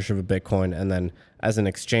prove ownership of Bitcoin. And then as an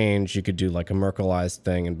exchange, you could do like a Merkleized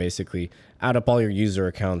thing and basically add up all your user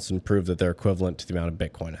accounts and prove that they're equivalent to the amount of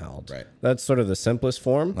Bitcoin held. Right. That's sort of the simplest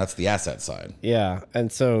form. That's the asset side. Yeah.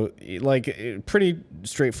 And so pretty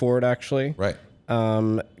straightforward, actually. Right.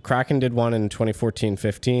 Kraken did one in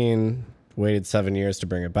 2014-15, waited 7 years to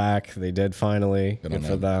bring it back. They did finally. Good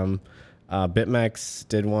for them. BitMEX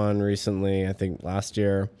did one recently, I think last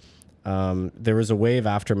year. There was a wave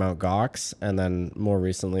after Mt. Gox, and then more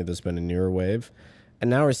recently there's been a newer wave. And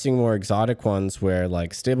now we're seeing more exotic ones where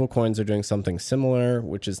like stable coins are doing something similar,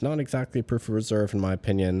 which is not exactly proof of reserve in my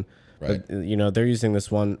opinion. Right. But, they're using this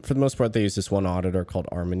one, for the most part, they use this one auditor called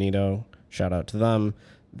Armanito. Shout out to them.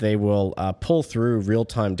 They will pull through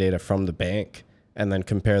real-time data from the bank and then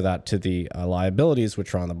compare that to the liabilities,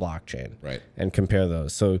 which are on the blockchain. Right. And compare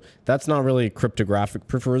those. So that's not really cryptographic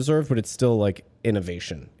proof of reserve, but it's still like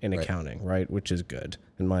innovation in accounting, right? Which is good,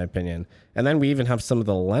 in my opinion. And then we even have some of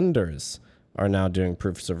the lenders are now doing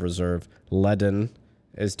proofs of reserve. Ledden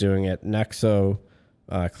is doing it. Nexo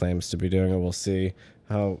claims to be doing it. We'll see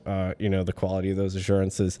how, the quality of those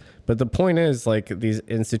assurances. But the point is, like, these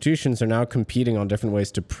institutions are now competing on different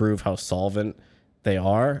ways to prove how solvent they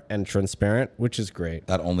are and transparent, which is great.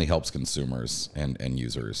 That only helps consumers and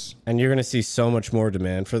users. And you're going to see so much more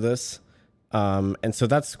demand for this. And so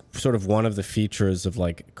that's sort of one of the features of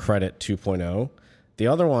like credit 2.0. The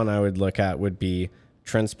other one I would look at would be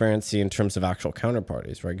transparency in terms of actual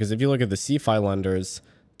counterparties, right? Because if you look at the CeFi lenders,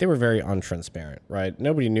 they were very untransparent, right?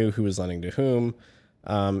 Nobody knew who was lending to whom.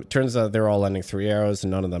 Turns out they were all lending 3 arrows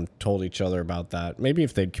and none of them told each other about that. Maybe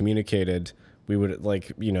if they'd communicated, we would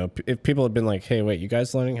like, if people had been like, hey, wait, you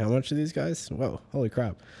guys learning how much of these guys? Whoa, holy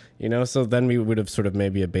crap. So then we would have sort of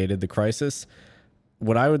maybe abated the crisis.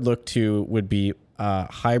 What I would look to would be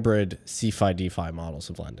hybrid CeFi DeFi models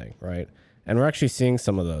of lending, right? And we're actually seeing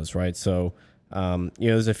some of those, right? So,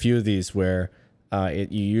 there's a few of these where you're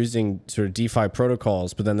using sort of DeFi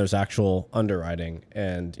protocols, but then there's actual underwriting,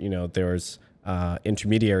 and there's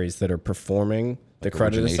intermediaries that are performing the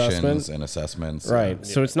credit assessment and assessments, right?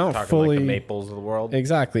 So it's not fully like the Maples of the world,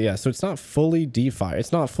 exactly, yeah. So it's not fully DeFi.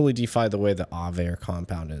 It's not fully DeFi the way the Aave or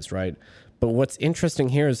Compound is, right? But what's interesting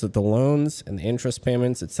here is that the loans and the interest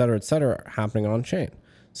payments, et cetera, are happening on chain.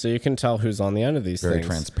 So you can tell who's on the end of these things. Very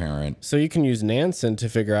transparent. So you can use Nansen to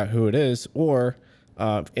figure out who it is, or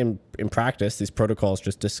in practice, these protocols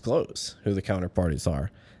just disclose who the counterparties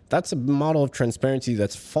are. That's a model of transparency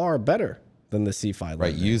that's far better than the CeFi lending.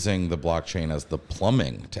 Right, using the blockchain as the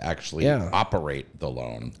plumbing to actually operate the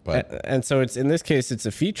loan. But and so it's in this case, it's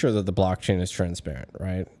a feature that the blockchain is transparent,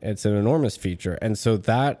 right? It's an enormous feature. And so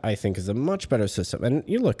that I think is a much better system. And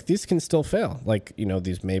you look, these can still fail. Like,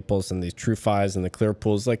 these Maples and these TrueFis and the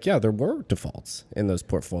Clearpools, like, yeah, there were defaults in those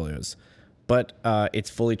portfolios, but it's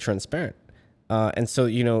fully transparent. And so,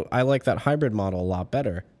 I like that hybrid model a lot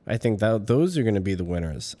better. I think that those are going to be the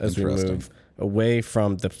winners as we move away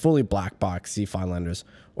from the fully black box CeFi lenders,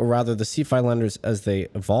 or rather the CeFi lenders as they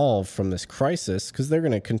evolve from this crisis, because they're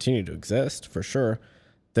going to continue to exist for sure.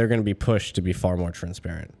 They're going to be pushed to be far more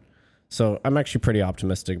transparent. So I'm actually pretty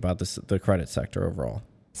optimistic about the credit sector overall.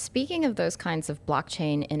 Speaking of those kinds of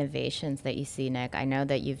blockchain innovations that you see, Nick, I know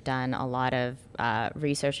that you've done a lot of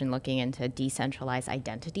research and looking into decentralized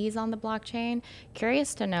identities on the blockchain.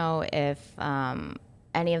 Curious to know if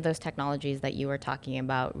any of those technologies that you were talking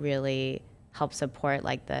about really help support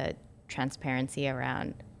like the transparency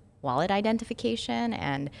around wallet identification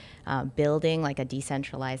and building like a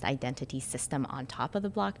decentralized identity system on top of the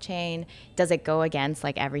blockchain. Does it go against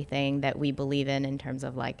like everything that we believe in terms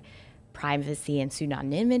of like privacy and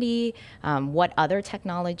pseudonymity? What other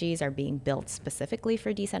technologies are being built specifically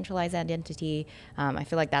for decentralized identity? I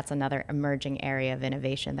feel like that's another emerging area of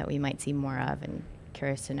innovation that we might see more of, and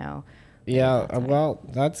curious to know. Yeah, well,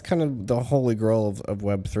 that's kind of the holy grail of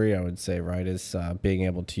Web3, I would say, right, is being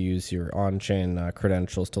able to use your on-chain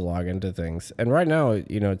credentials to log into things. And right now,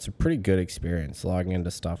 it's a pretty good experience logging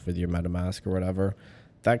into stuff with your MetaMask or whatever.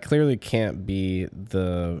 That clearly can't be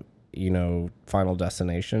the, final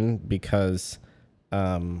destination, because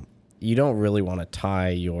you don't really want to tie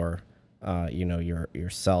your,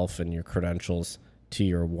 yourself and your credentials to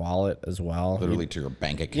your wallet as well. Literally to your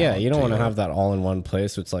bank account. Yeah, you don't want to have that all in one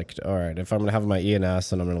place. So it's like, all right, if I'm going to have my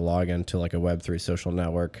ENS and I'm going to log into like a Web3 social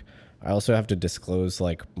network, I also have to disclose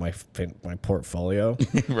like my portfolio.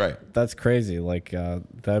 Right. That's crazy. Like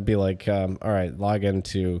that'd be like, all right, log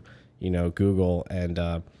into, Google,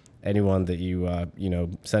 and anyone that you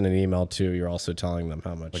send an email to, you're also telling them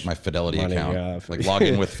how much, like my Fidelity account, like log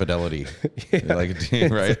in with Fidelity. Yeah. Like,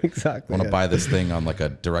 right? Exactly. Want to buy this thing on like a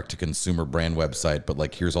direct to consumer brand website, but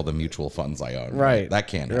like here's all the mutual funds I own. Right. That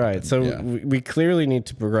can't happen. Right. So we clearly need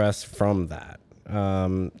to progress from that.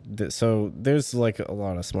 So there's like a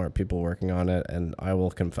lot of smart people working on it, and I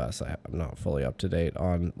will confess I'm not fully up to date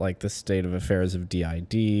on like the state of affairs of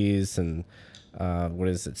DIDs and what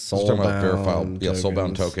is it?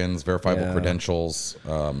 Soulbound tokens, verifiable credentials.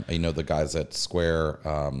 The guys at Square.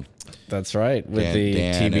 That's right, with the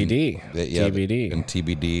TBD. TBD. And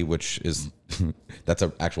TBD, which is that's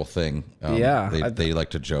an actual thing. They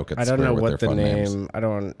like to joke at Square. I don't know with what their the fun name. Names. I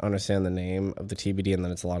don't understand the name of the TBD, and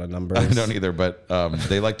then it's a lot of numbers. I don't either, but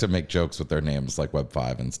they like to make jokes with their names, like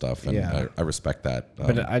Web5 and stuff, and I respect that.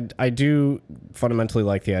 But I do fundamentally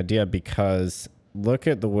like the idea, because look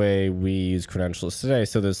at the way we use credentials today.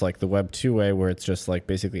 So there's like the Web 2 way, where it's just like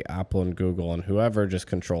basically Apple and Google and whoever just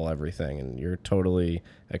control everything, and you're totally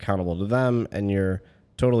accountable to them, and you're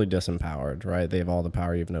totally disempowered, right? They have all the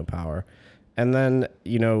power, you have no power. And then,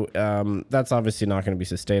 that's obviously not going to be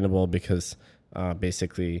sustainable, because I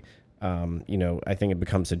think it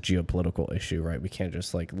becomes a geopolitical issue, right? We can't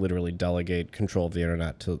just like literally delegate control of the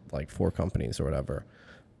internet to like 4 companies or whatever.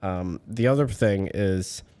 The other thing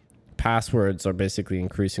is, passwords are basically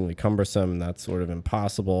increasingly cumbersome, and that's sort of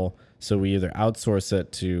impossible. So we either outsource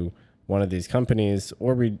it to one of these companies,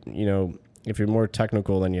 or we, if you're more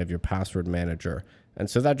technical, then you have your password manager. And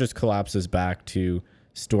so that just collapses back to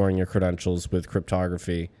storing your credentials with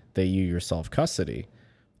cryptography that you yourself custody.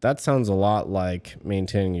 That sounds a lot like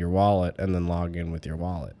maintaining your wallet and then log in with your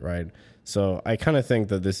wallet, right? So I kind of think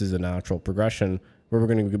that this is a natural progression where we're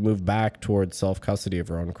going to move back towards self-custody of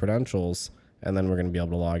our own credentials, and then we're going to be able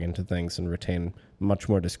to log into things and retain much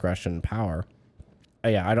more discretion and power.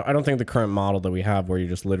 yeah, I don't think the current model that we have, where you're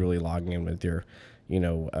just literally logging in with your,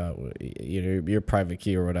 your private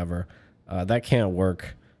key or whatever, that can't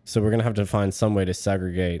work. So we're gonna have to find some way to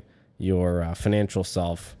segregate your financial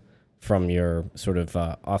self from your sort of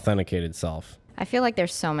authenticated self. I feel like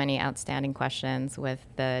there's so many outstanding questions with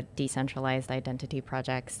the decentralized identity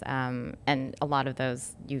projects, and a lot of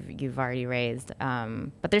those you've already raised.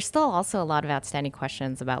 But there's still also a lot of outstanding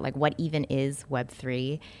questions about like what even is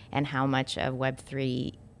Web3 and how much of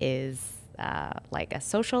Web3 is like a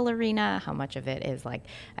social arena, how much of it is like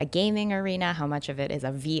a gaming arena, how much of it is a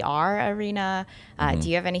VR arena. Do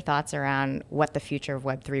you have any thoughts around what the future of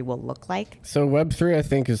Web3 will look like? So Web3, I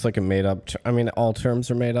think, is like a made up. All terms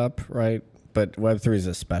are made up, right? But Web3 is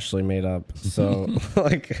especially made up. So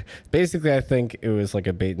like basically I think it was like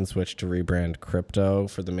a bait and switch to rebrand crypto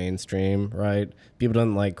for the mainstream, right? People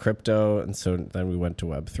didn't like crypto, and so then we went to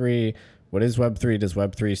Web3. What is Web3? Does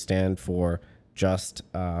Web3 stand for just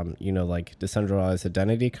like decentralized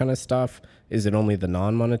identity kind of stuff? Is it only the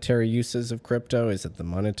non-monetary uses of crypto? Is it the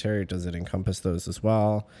monetary? Does it encompass those as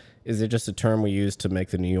well? Is it just a term we use to make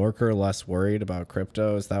the New Yorker less worried about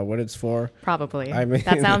crypto? Is that what it's for? Probably. I mean,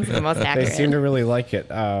 that sounds the most accurate. They seem to really like it.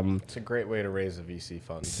 It's a great way to raise a VC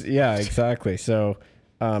fund. Yeah, exactly. So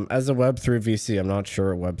as a Web3 VC, I'm not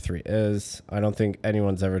sure what Web3 is. I don't think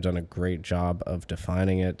anyone's ever done a great job of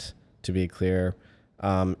defining it, to be clear.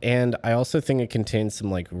 And I also think it contains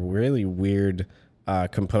some like really weird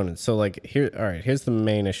components. So like here's the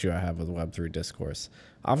main issue I have with Web3 discourse.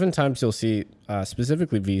 Oftentimes you'll see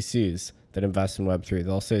specifically VCs that invest in Web3,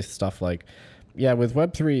 they'll say stuff like, yeah, with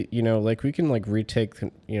Web3, like we can like retake,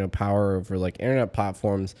 power over like internet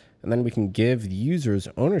platforms, and then we can give users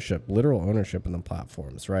ownership, literal ownership in the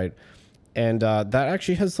platforms, right? And that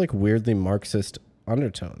actually has like weirdly Marxist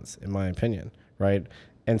undertones, in my opinion, right?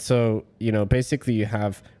 And so, basically you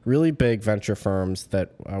have really big venture firms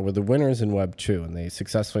that were the winners in Web 2, and they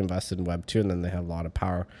successfully invested in Web 2, and then they have a lot of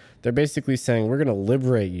power. They're basically saying, we're going to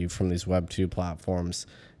liberate you from these Web 2 platforms.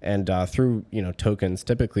 And through, tokens,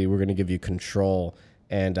 typically we're going to give you control.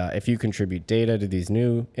 And if you contribute data to these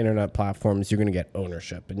new internet platforms, you're going to get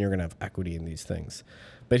ownership and you're going to have equity in these things.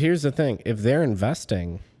 But here's the thing. If they're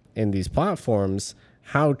investing in these platforms,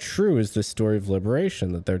 how true is this story of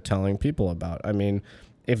liberation that they're telling people about? I mean,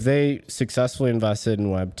 if they successfully invested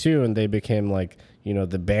in Web 2 and they became like,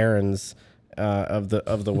 the barons of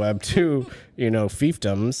the Web 2,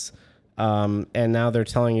 fiefdoms, and now they're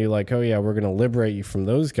telling you like, oh yeah, we're going to liberate you from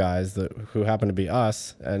those guys who happen to be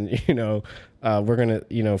us, and we're going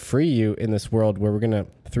to free you in this world where we're going to,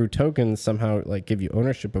 through tokens, somehow like give you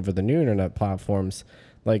ownership over the new internet platforms.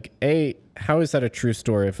 Like, how is that a true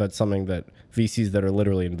story if that's something that VCs that are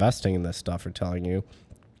literally investing in this stuff are telling you?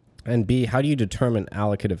 And B, how do you determine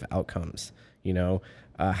allocative outcomes?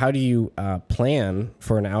 How do you plan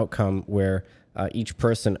for an outcome where each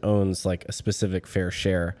person owns like a specific fair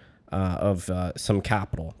share of some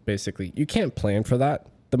capital? Basically, you can't plan for that.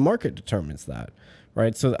 The market determines that,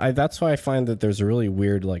 right? So that's why I find that there's a really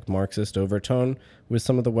weird like Marxist overtone with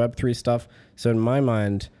some of the Web3 stuff. So in my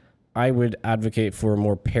mind, I would advocate for a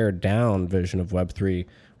more pared down vision of Web3,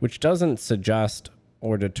 which doesn't suggest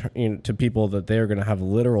or to people that they're going to have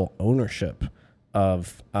literal ownership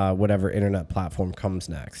of whatever internet platform comes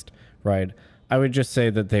next, right? I would just say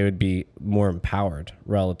that they would be more empowered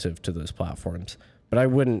relative to those platforms. But I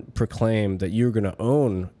wouldn't proclaim that you're going to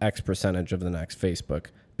own X percentage of the next Facebook,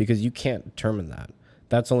 because you can't determine that.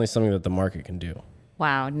 That's only something that the market can do.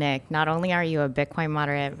 Wow, Nick, not only are you a Bitcoin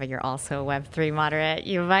moderate, but you're also a Web3 moderate.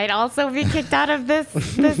 You might also be kicked out of this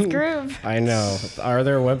group. I know. Are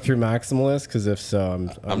there Web3 maximalists? Because if so,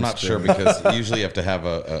 I'm not sure, because usually you have to have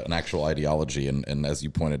an actual ideology. And as you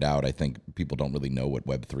pointed out, I think people don't really know what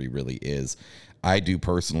Web3 really is. I do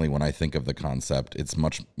personally, when I think of the concept, it's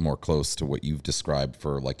much more close to what you've described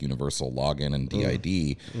for like universal login and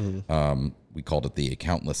DID. Mm-hmm. We called it the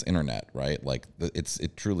accountless internet, right? Like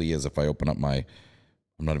it truly is. If I open up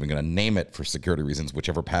I'm not even going to name it for security reasons,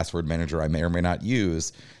 whichever password manager I may or may not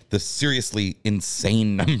use, the seriously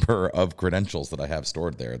insane number of credentials that I have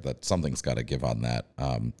stored there, that something's got to give on that.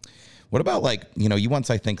 What about like, you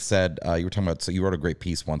once I think said, you were talking about, so you wrote a great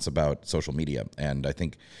piece once about social media, and I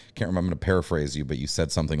think, can't remember, I'm going to paraphrase you, but you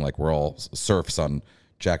said something like we're all serfs on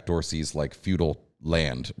Jack Dorsey's like feudal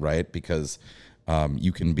land, right? Because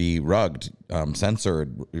you can be rugged,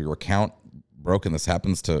 censored, your account broken. This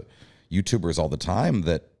happens to YouTubers all the time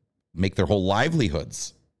that make their whole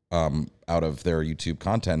livelihoods out of their YouTube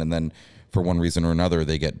content, and then for one reason or another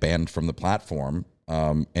they get banned from the platform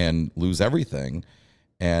and lose everything.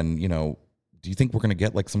 And do you think we're going to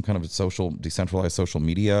get like some kind of decentralized social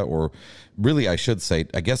media? Or really, I should say,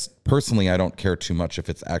 I guess personally, I don't care too much if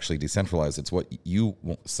it's actually decentralized. It's what you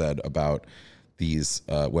said about these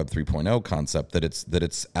Web 3.0 concept, that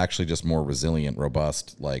it's actually just more resilient,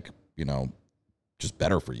 robust, like, just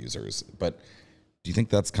better for users. But do you think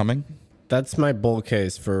that's coming? That's my bull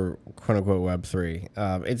case for quote unquote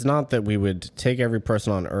Web3. It's not that we would take every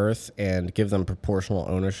person on Earth and give them proportional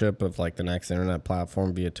ownership of like the next internet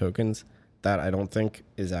platform via tokens. That I don't think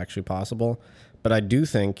is actually possible. But I do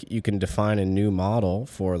think you can define a new model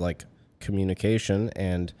for like communication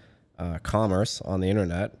and commerce on the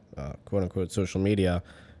internet, quote unquote social media,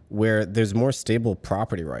 where there's more stable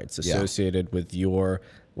property rights associated with your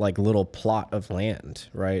like little plot of land,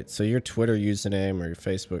 right? So your Twitter username or your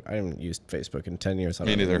Facebook, I haven't used Facebook in 10 years. I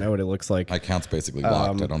don't even know what it looks like. My account's basically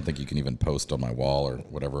locked. I don't think you can even post on my wall or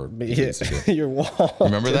whatever. Your wall.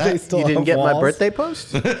 Remember that? You didn't get my birthday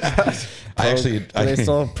post? I they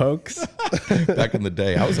still have pokes? Back in the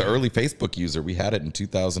day, I was an early Facebook user. We had it in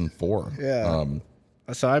 2004. Yeah.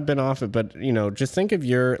 So I've been off it, but just think of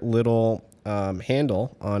your little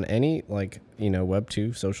handle on any Web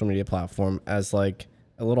 2 social media platform as like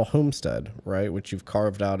a little homestead, right? Which you've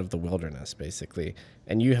carved out of the wilderness, basically.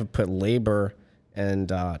 And you have put labor and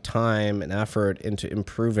time and effort into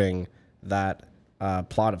improving that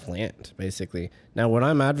plot of land, basically. Now, what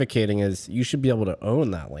I'm advocating is you should be able to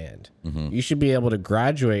own that land. Mm-hmm. You should be able to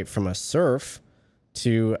graduate from a serf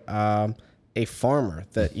to a farmer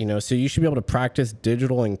that, so you should be able to practice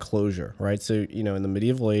digital enclosure, right? So, in the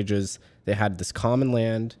medieval ages, they had this common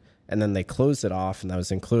land, and then they closed it off, and that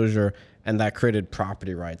was enclosure, and that created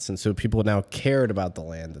property rights. And so people now cared about the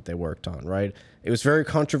land that they worked on, right? It was very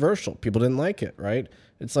controversial. People didn't like it, right?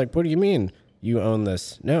 It's like, what do you mean you own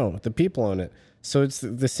this? No, the people own it. So it's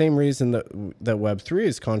the same reason that Web3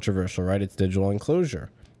 is controversial, right? It's digital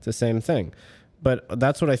enclosure. It's the same thing. But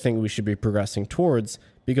that's what I think we should be progressing towards,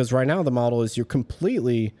 because right now the model is you're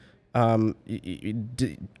completely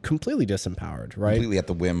disempowered, right? Completely at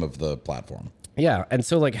the whim of the platform. Yeah. And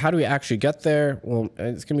so how do we actually get there? Well,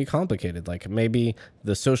 it's going to be complicated. Like maybe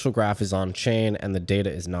the social graph is on chain and the data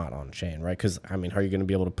is not on chain, right? Because how are you going to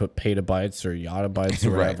be able to put petabytes or yottabytes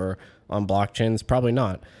or whatever on blockchains? Probably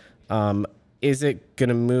not. Is it going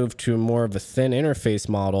to move to more of a thin interface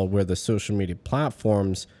model where the social media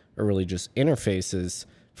platforms are really just interfaces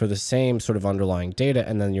for the same sort of underlying data?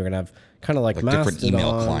 And then you're going to have kind of like different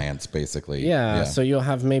email clients, basically. Yeah. So you'll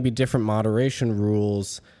have maybe different moderation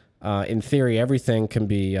rules. In theory, everything can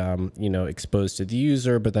be, exposed to the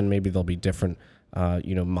user, but then maybe there'll be different,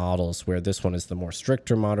 models where this one is the more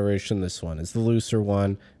stricter moderation, this one is the looser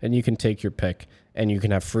one, and you can take your pick, and you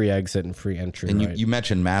can have free exit and free entry. And you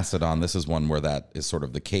mentioned Mastodon. This is one where that is sort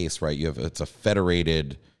of the case, right? It's a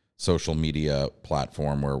federated social media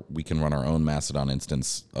platform where we can run our own Mastodon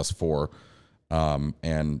instance, us four,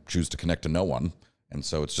 and choose to connect to no one. And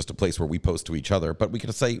so it's just a place where we post to each other. But we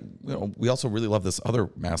could say, we also really love this other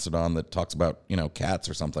Mastodon that talks about, cats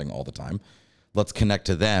or something all the time. Let's connect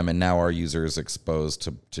to them. And now our user is exposed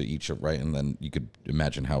to each, right? And then you could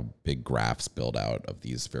imagine how big graphs build out of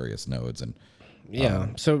these various nodes. And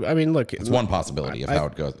so, look. It's one possibility of how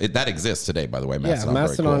it goes. That exists today, by the way, Mastodon. Yeah,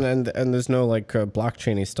 Mastodon, cool. and there's no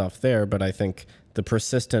blockchain-y stuff there. But I think the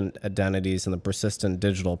persistent identities and the persistent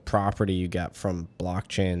digital property you get from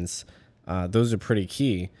blockchains, those are pretty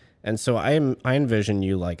key. And so I envision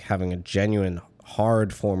you having a genuine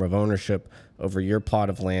hard form of ownership over your plot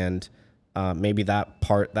of land. Maybe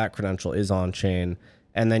that credential is on chain,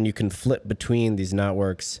 and then you can flip between these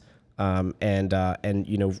networks. And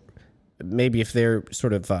maybe if they're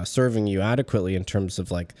sort of serving you adequately in terms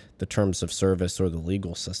of the terms of service or the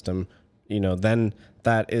legal system, then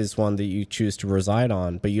that is one that you choose to reside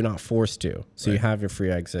on, but you're not forced to. So you have your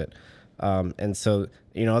free exit. And so,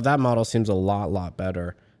 that model seems a lot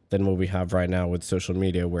better than what we have right now with social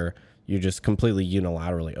media, where you're just completely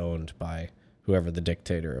unilaterally owned by whoever the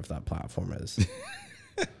dictator of that platform is.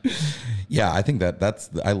 Yeah, I think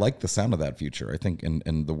I like the sound of that future. I think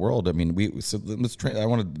in the world, I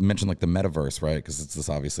want to mention the metaverse, right? Because it's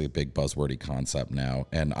obviously a big buzzwordy concept now.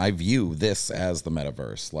 And I view this as the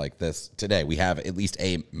metaverse. Like this today, we have at least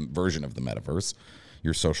a version of the metaverse,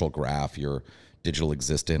 your social graph, your digital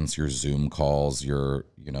existence, your Zoom calls, your,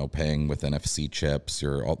 paying with NFC chips,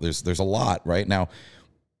 there's a lot right now.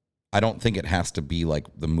 I don't think it has to be like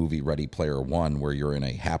the movie Ready Player One, where you're in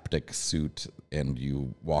a haptic suit and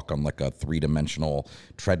you walk on a 3-dimensional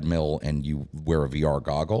treadmill and you wear a VR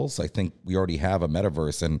goggles. I think we already have a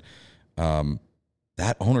metaverse, and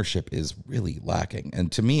that ownership is really lacking. And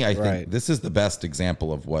to me, I think this is the best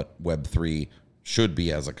example of what Web3 should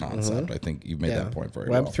be as a concept. I think you've made that point very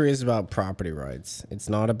well. Web3 is about property rights. It's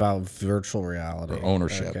not about virtual reality. Or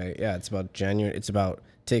ownership. Okay. Yeah, it's about genuine. It's about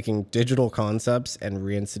taking digital concepts and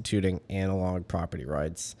reinstituting analog property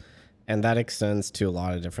rights. And that extends to a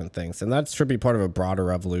lot of different things. And that should be part of a broader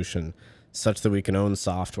revolution such that we can own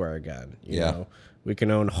software again. You know? We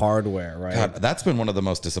can own hardware, right? God, that's been one of the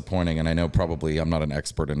most disappointing. And I know probably I'm not an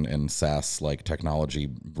expert in SaaS like technology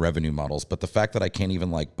revenue models, but the fact that I can't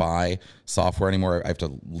even like buy software anymore, I have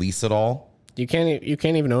to lease it all. You can't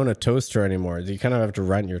even own a toaster anymore. You kind of have to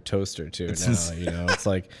rent your toaster too now. You know, it's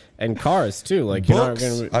like, and cars too. Like books.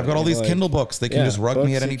 You're not gonna, I've got all these Kindle books. They can just rug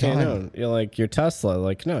me at any time. You're like your Tesla.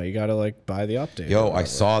 Like no, you got to like buy the update. Yo, I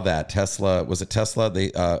saw that Tesla. Was it Tesla?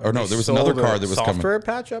 There was another car that was coming. Software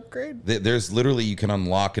patch upgrade. There's literally you can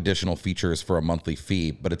unlock additional features for a monthly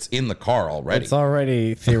fee, but it's in the car already. It's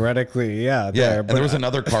already theoretically, yeah. And there was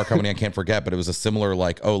another car company I can't forget, but it was a similar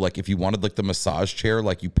like if you wanted like the massage chair,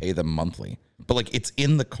 like you pay them monthly. But like it's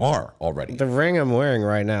in the car already. The ring I'm wearing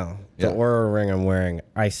right now, the Oura ring I'm wearing,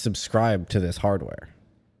 I subscribe to this hardware.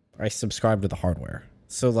 I subscribe to the hardware.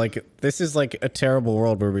 So like this is like a terrible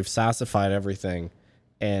world where we've SaaSified everything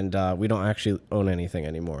and we don't actually own anything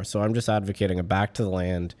anymore. So I'm just advocating a back to the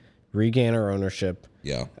land, regain our ownership.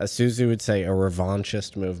 Yeah. As Suzu would say, a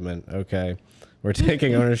revanchist movement. Okay. We're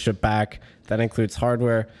taking ownership back. That includes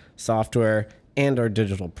hardware, software, and our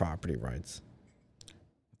digital property rights.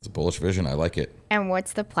 It's a bullish vision. I like it. And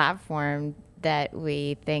what's the platform that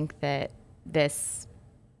we think that this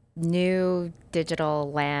new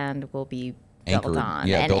digital land will be built on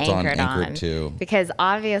and anchored too? Because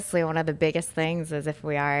obviously one of the biggest things is if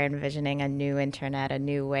we are envisioning a new internet, a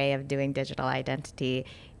new way of doing digital identity,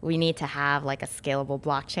 we need to have like a scalable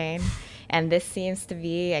blockchain. And this seems to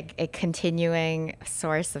be a continuing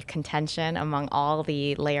source of contention among all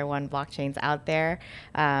the layer 1 blockchains out there.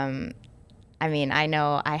 I mean, I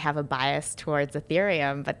know I have a bias towards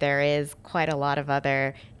Ethereum, but there is quite a lot of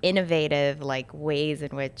other innovative like ways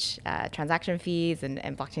in which transaction fees and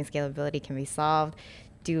blockchain scalability can be solved.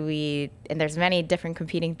 And there's many different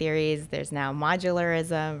competing theories. There's now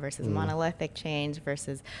modularism versus monolithic chains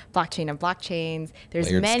versus blockchain of blockchains.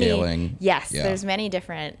 There's layered many scaling. Yes, there's many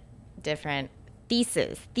different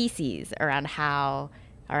theses around how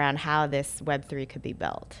this Web3 could be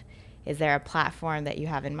built. Is there a platform that you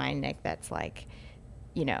have in mind, Nick, that's like,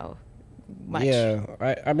 much? Yeah,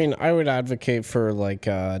 I mean, I would advocate for like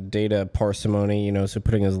data parsimony, so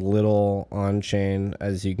putting as little on chain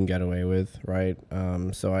as you can get away with, right?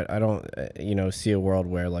 So I don't, see a world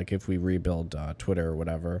where like if we rebuild Twitter or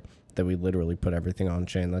whatever, that we literally put everything on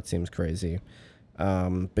chain. That seems crazy.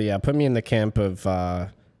 But yeah, put me in the camp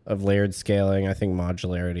of layered scaling. I think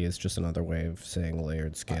modularity is just another way of saying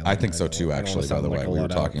layered scaling. I think so too, actually, by the way. We were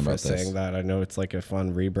talking about this. Saying that. I know it's like a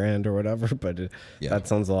fun rebrand or whatever, but that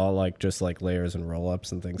sounds a lot like just like layers and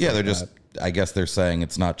roll-ups and things like that. Yeah, they're just, I guess they're saying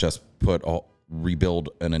it's not just rebuild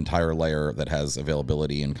an entire layer that has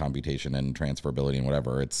availability and computation and transferability and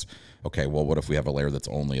whatever. It's, okay, well, what if we have a layer that's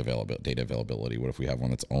only data availability? What if we have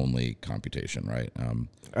one that's only computation, right?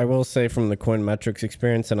 I will say from the Coinmetrics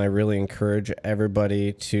experience, and I really encourage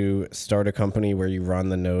everybody to start a company where you run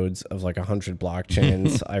the nodes of like 100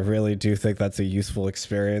 blockchains. I really do think that's a useful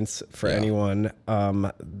experience for anyone.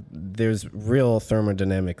 There's real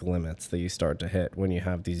thermodynamic limits that you start to hit when you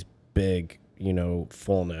have these big,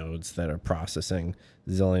 full nodes that are processing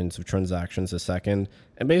zillions of transactions a second.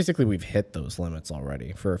 And basically we've hit those limits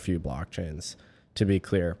already for a few blockchains, to be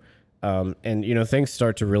clear. And things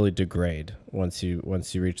start to really degrade once you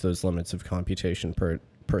reach those limits of computation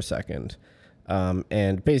per second.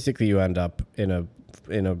 And basically you end up in a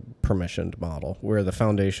permissioned model where the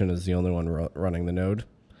foundation is the only one running the node.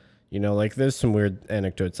 Like there's some weird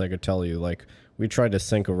anecdotes I could tell you. Like we tried to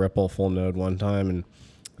sync a Ripple full node one time and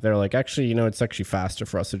they're like, actually, it's actually faster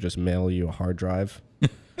for us to just mail you a hard drive.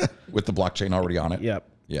 With the blockchain already on it. Yep.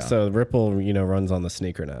 Yeah. So Ripple, runs on the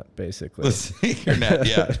sneaker net, basically. The sneaker net,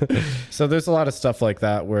 yeah. So there's a lot of stuff like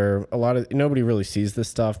that where nobody really sees this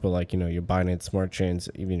stuff, but like, your Binance Smart Chains,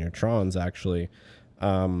 even your Trons actually,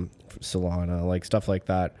 Solana, like stuff like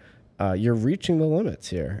that. You're reaching the limits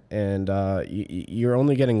here, and you're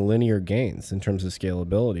only getting linear gains in terms of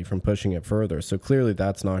scalability from pushing it further. So clearly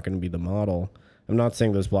that's not going to be the model. I'm not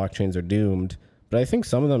saying those blockchains are doomed, but I think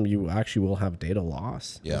some of them you actually will have data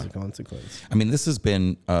loss as a consequence. I mean, this has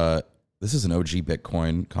been this is an OG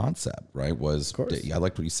Bitcoin concept, right? I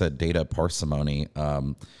liked what you said, data parsimony.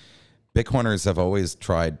 Bitcoiners have always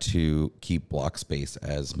tried to keep block space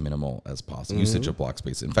as minimal as possible, usage of block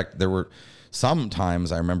space. In fact, there were some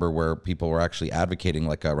times I remember where people were actually advocating,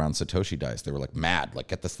 like around Satoshi dice. They were like mad, like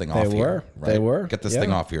get this thing off here. Right? They were. Get this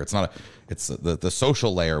thing off here. It's not it's the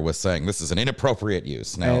social layer was saying this is an inappropriate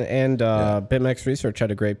use. Now, and BitMEX Research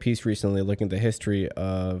had a great piece recently looking at the history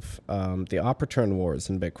of the op-return wars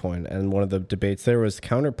in Bitcoin. And one of the debates there was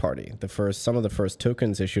Counterparty. Some of the first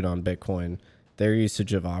tokens issued on Bitcoin, their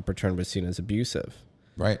usage of op-return was seen as abusive.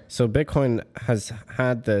 Right. So Bitcoin has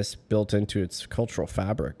had this built into its cultural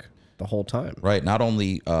fabric the whole time. Right. Not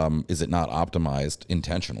only is it not optimized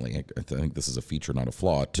intentionally, I think this is a feature, not a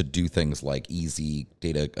flaw, to do things like easy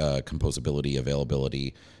data composability,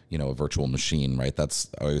 availability, a virtual machine, right? I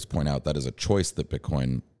always point out that is a choice that the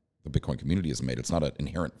Bitcoin community has made. It's not an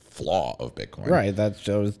inherent flaw of Bitcoin. Right.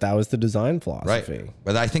 That was the design philosophy. Right.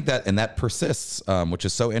 But I think that persists, which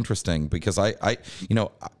is so interesting because I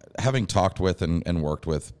having talked with and worked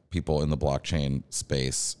with people in the blockchain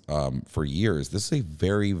space for years, this is a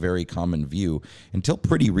very, very common view until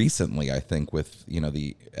pretty recently, I think, with,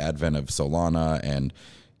 the advent of Solana and,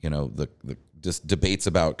 the just debates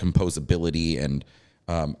about composability and,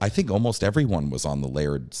 I think almost everyone was on the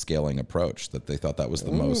layered scaling approach, that they thought that was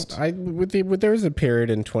the most. There was a period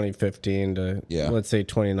in 2015 to let's say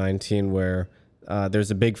 2019 where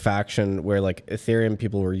there's a big faction where like Ethereum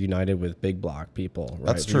people were united with big block people. Right?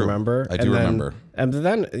 That's true. Remember? I do remember. And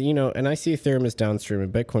then and I see Ethereum as downstream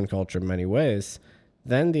in Bitcoin culture in many ways.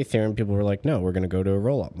 Then the Ethereum people were like, no, we're going to go to a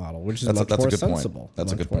roll-up model, which is much more sensible.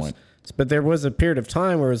 That's a good point. But there was a period of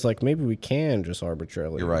time where it was like, maybe we can just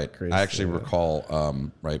arbitrarily. You're right. I actually recall,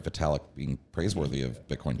 Vitalik being praiseworthy of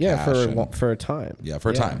Bitcoin Cash. For a time. Yeah, for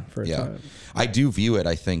a time. I do view it,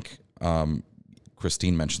 I think,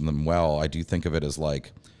 Christine mentioned them well. I do think of it as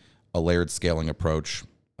like a layered scaling approach,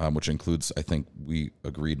 which includes, I think we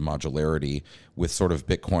agreed, modularity, with sort of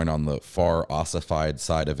Bitcoin on the far ossified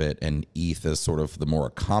side of it and ETH as sort of the more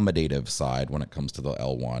accommodative side when it comes to the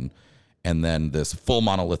L1. And then this full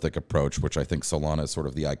monolithic approach, which I think Solana is sort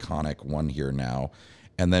of the iconic one here now.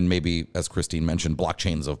 And then maybe, as Christine mentioned,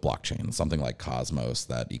 blockchains of blockchains, something like Cosmos,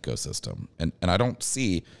 that ecosystem. And I don't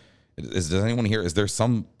see, does anyone here, is there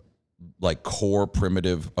some like core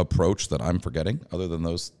primitive approach that I'm forgetting other than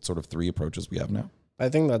those sort of three approaches we have now? I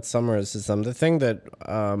think that summarizes them. The thing that,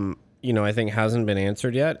 I think hasn't been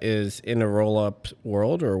answered yet is in a roll-up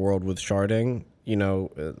world or a world with sharding,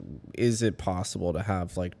 is it possible to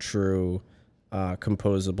have like true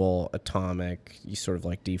composable atomic sort of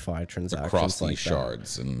like DeFi transactions across like these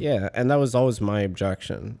shards? And that was always my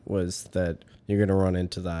objection, was that you're going to run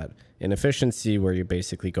into that inefficiency where you're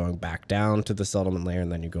basically going back down to the settlement layer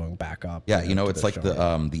and then you're going back up. Yeah, it's like the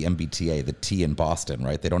MBTA, the T in Boston,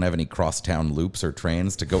 right? They don't have any crosstown loops or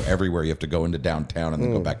trains to go everywhere. You have to go into downtown and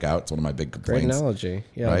then go back out. It's one of my big complaints. Great analogy.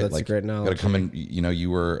 Yeah, right? That's a great analogy. You got to come in.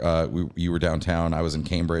 You were downtown. I was in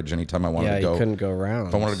Cambridge. Anytime I wanted to go, you couldn't go around.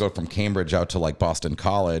 If I wanted to go from Cambridge out to like Boston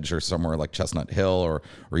College or somewhere like Chestnut Hill or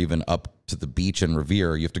even up to the beach in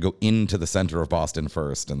Revere, you have to go into the center of Boston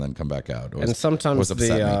first and then come back out. And sometimes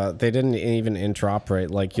they didn't even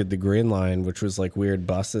interoperate. Like you had the Green Line, which was like weird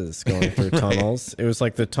buses going through tunnels. It was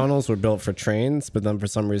like the tunnels were built for trains, but then for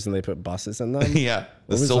some reason they put buses in them. Yeah,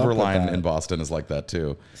 the Silver Line in Boston is like that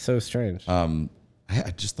too. So strange.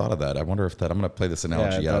 I just thought of that. I wonder if I'm going to play this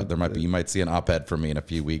analogy out. You might see an op-ed from me in a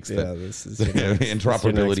few weeks. This is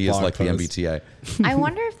interoperability is like the MBTA. I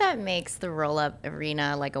wonder if that makes the roll-up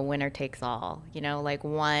arena like a winner takes all. Like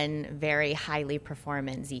one very highly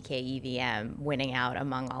performant ZK EVM winning out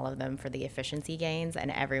among all of them for the efficiency gains,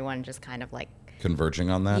 and everyone just kind of like converging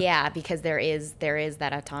on that. Yeah, because there is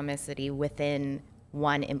that atomicity within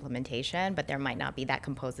one implementation, but there might not be that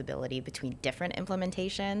composability between different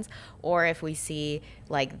implementations. Or if we see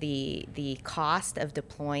like the cost of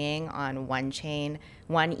deploying on one chain,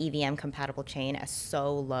 one EVM compatible chain, as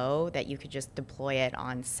so low that you could just deploy it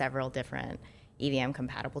on several different EVM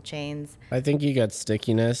compatible chains. I think you get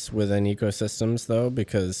stickiness within ecosystems though,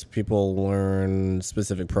 because people learn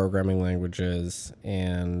specific programming languages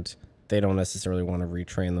and they don't necessarily want to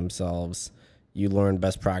retrain themselves. You learn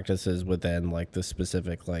best practices within like the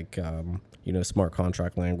specific smart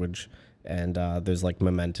contract language, and there's like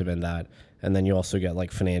momentum in that. And then you also get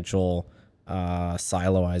like financial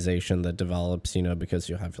siloization that develops, because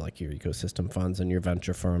you have like your ecosystem funds and your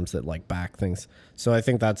venture firms that like back things. So I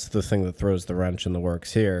think that's the thing that throws the wrench in the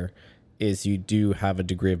works here, is you do have a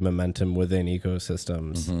degree of momentum within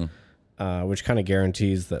ecosystems. Mm-hmm. Which kind of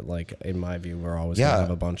guarantees that, like, in my view, we're always going to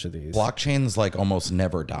have a bunch of these. Blockchains, like, almost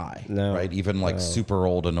never die, right? Even, like, super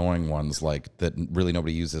old, annoying ones, like, that really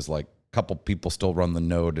nobody uses, like couple people still run the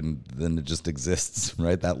node, and then it just exists,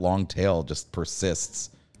 right? That long tail just persists.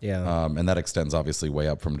 Yeah. And that extends obviously way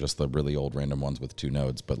up from just the really old random ones with 2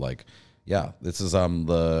 nodes. But like, yeah, this is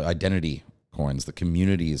the identity coins, the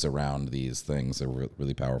communities around these things are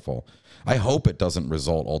really powerful. I hope it doesn't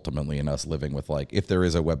result ultimately in us living with, like, if there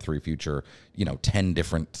is a Web3 future, 10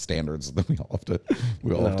 different standards that we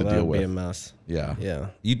all have to deal with. Be a mess. Yeah. Yeah.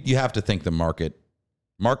 You have to think the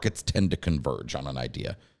markets tend to converge on an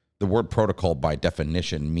idea. The word protocol by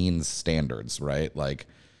definition means standards, right? Like,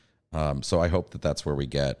 so I hope that that's where we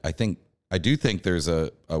get. I do think there's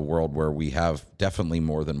a world where we have definitely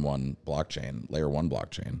more than one blockchain, layer 1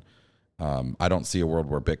 blockchain. I don't see a world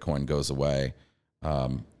where Bitcoin goes away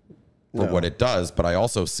for what it does, but I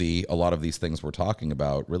also see a lot of these things we're talking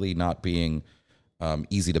about really not being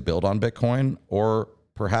easy to build on Bitcoin, or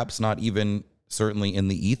perhaps not even certainly in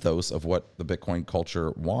the ethos of what the Bitcoin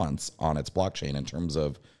culture wants on its blockchain in terms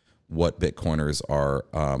of what Bitcoiners are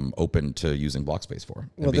open to using block space for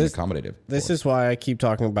and being accommodative. This is why I keep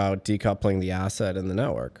talking about decoupling the asset and the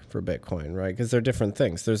network for Bitcoin, right? Because they're different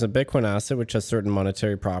things. There's a Bitcoin asset, which has certain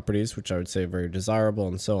monetary properties, which I would say are very desirable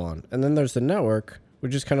and so on. And then there's the network,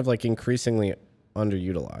 which is kind of like increasingly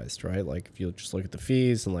underutilized, right? Like if you just look at the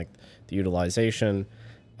fees and like the utilization,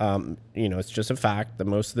 it's just a fact that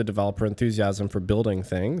most of the developer enthusiasm for building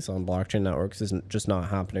things on blockchain networks is just not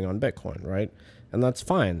happening on Bitcoin, right? And that's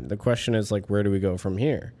fine. The question is, like, where do we go from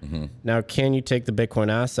here? Mm-hmm. Now, can you take the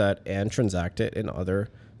Bitcoin asset and transact it in other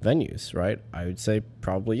venues, right? I would say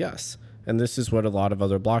probably yes. And this is what a lot of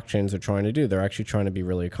other blockchains are trying to do. They're actually trying to be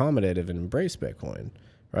really accommodative and embrace Bitcoin,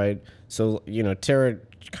 right? So, Terra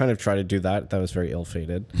kind of tried to do that. That was very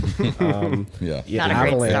ill-fated. Yeah. Not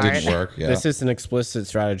a great start. Didn't work. Yeah. This is an explicit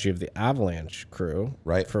strategy of the Avalanche crew,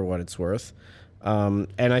 right? For what it's worth. And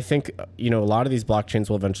I think, a lot of these blockchains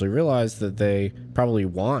will eventually realize that they probably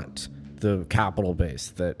want the capital base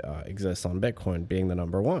that exists on Bitcoin being the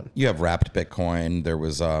number one. You have wrapped Bitcoin. There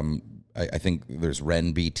was, I think there's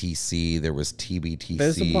Ren BTC. There was TBTC.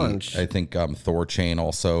 There's a bunch. I think Thorchain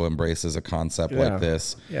also embraces a concept like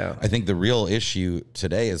this. Yeah. I think the real issue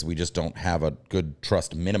today is we just don't have a good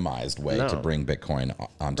trust minimized way to bring Bitcoin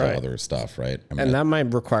onto other stuff, right? And that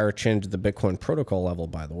might require a change at the Bitcoin protocol level,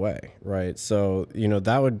 by the way, right? So,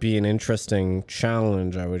 that would be an interesting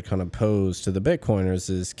challenge I would kind of pose to the Bitcoiners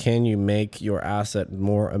is, can you make your asset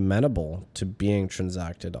more amenable to being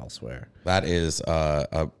transacted elsewhere? That is,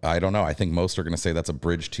 I don't know. I think most are going to say that's a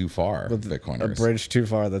bridge too far, Bitcoiners. A bridge too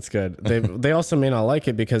far, that's good. They also may not like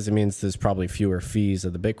it because it means there's probably fewer fees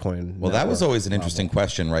of the Bitcoin. Well, that was always an interesting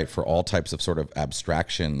question, right? For all types of sort of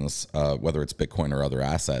abstractions, whether it's Bitcoin or other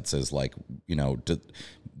assets, is like,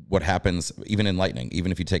 what happens even in Lightning,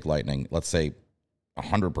 even if you take Lightning, let's say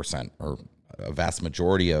 100% or a vast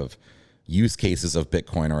majority of use cases of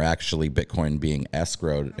Bitcoin are actually Bitcoin being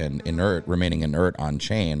escrowed and remaining inert on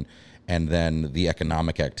chain. And then the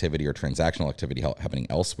economic activity or transactional activity happening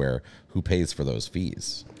elsewhere, who pays for those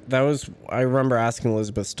fees? I remember asking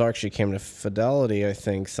Elizabeth Stark, she came to Fidelity, I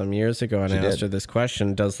think, some years ago, and I asked her this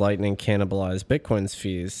question, does Lightning cannibalize Bitcoin's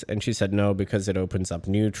fees? And she said no, because it opens up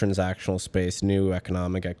new transactional space, new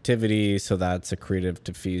economic activity, so that's accretive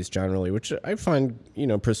to fees generally, which I find,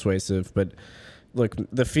 persuasive. But look,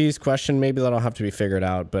 the fees question, maybe that'll have to be figured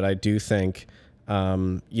out, but I do think...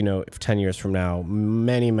 if 10 years from now,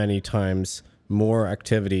 many, many times more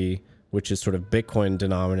activity, which is sort of Bitcoin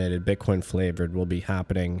denominated, Bitcoin flavored, will be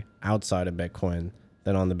happening outside of Bitcoin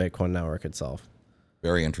than on the Bitcoin network itself.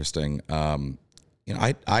 Very interesting. I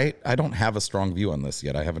don't have a strong view on this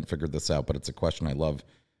yet. I haven't figured this out, but it's a question I love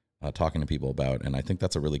talking to people about. And I think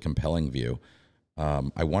that's a really compelling view.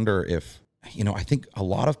 I wonder if, I think a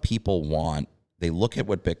lot of people they look at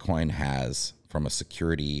what Bitcoin has from a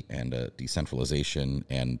security and a decentralization,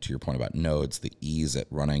 and to your point about nodes, the ease at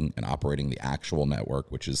running and operating the actual network,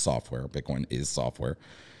 which is software. Bitcoin is software.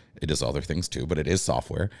 It does other things too, but it is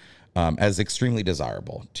software, as extremely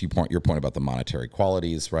desirable. To your point about the monetary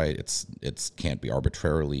qualities, right? It's can't be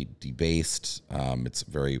arbitrarily debased. It's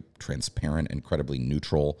very transparent, incredibly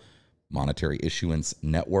neutral monetary issuance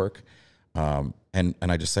network. And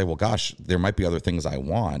I just say, well, gosh, there might be other things I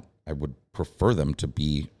would prefer them to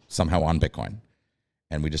be somehow on Bitcoin.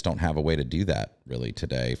 And we just don't have a way to do that really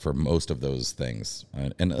today for most of those things.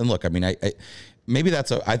 And look, I mean, I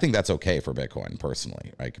think that's okay for Bitcoin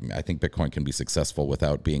personally. Right? I think Bitcoin can be successful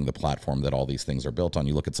without being the platform that all these things are built on.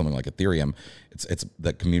 You look at something like Ethereum, it's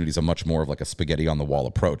that community's a much more of like a spaghetti on the wall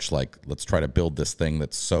approach. Like, let's try to build this thing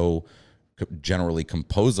that's so generally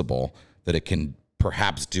composable that it can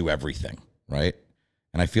perhaps do everything, right?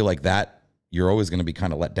 And I feel like that you're always going to be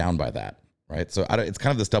kind of let down by that. Right. So it's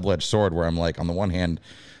kind of this double-edged sword where I'm like, on the one hand,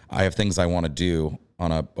 I have things I want to do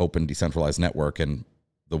on a open decentralized network, and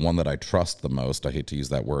the one that I trust the most, I hate to use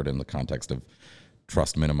that word in the context of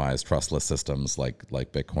trust minimized, trustless systems like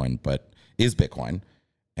Bitcoin, but is Bitcoin.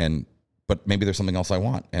 But maybe there's something else I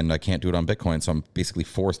want, and I can't do it on Bitcoin, so I'm basically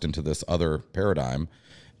forced into this other paradigm.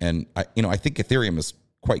 And I think Ethereum is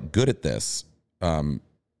quite good at this.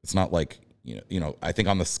 It's not like I think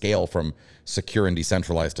on the scale from secure and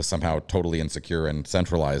decentralized to somehow totally insecure and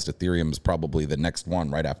centralized, Ethereum is probably the next one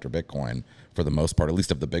right after Bitcoin for the most part, at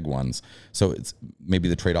least of the big ones. So it's maybe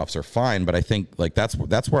the trade-offs are fine, but I think like that's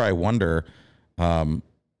where I wonder,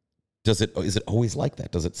 is it always like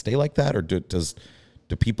that? Does it stay like that, or do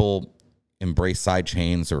people embrace side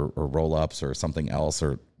chains or roll-ups or something else,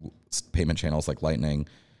 or payment channels like Lightning?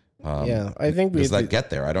 I think does that get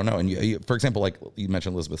there? I don't know. And you, for example, like you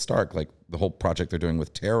mentioned Elizabeth Stark, like the whole project they're doing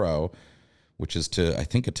with Taro, which is to, I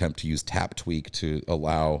think, attempt to use TapTweak to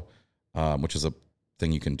allow, which is a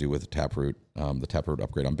thing you can do with Taproot, the Taproot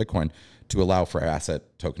upgrade on Bitcoin, to allow for asset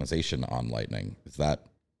tokenization on Lightning. Is that,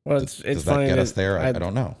 does that get us there? I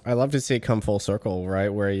don't know. I love to see it come full circle, right?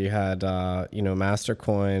 Where you had,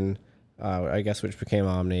 Mastercoin, I guess, which became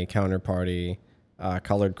Omni, Counterparty,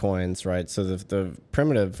 colored coins, right? So the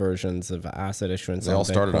primitive versions of asset issuance, they all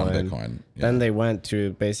started on Bitcoin. Yeah. Then they went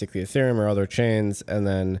to basically Ethereum or other chains, and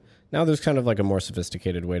then now there's kind of like a more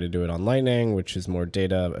sophisticated way to do it on Lightning, which is more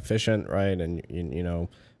data efficient, right? And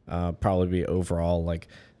probably be overall like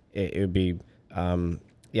it would be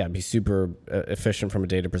be super efficient from a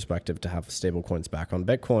data perspective to have stable coins back on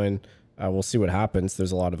Bitcoin. We'll see what happens.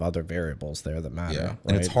 There's a lot of other variables there that matter. Yeah, right?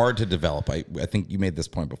 and it's hard to develop. I think you made this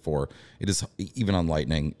point before. It is, even on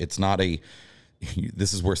Lightning, it's not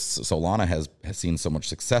this is where Solana has seen so much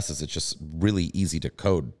success, is it's just really easy to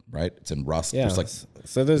code, right? It's in Rust. Yeah, there's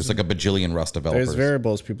like a bajillion Rust developers. There's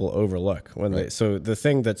variables people overlook when so the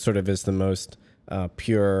thing that sort of is the most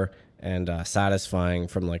pure and satisfying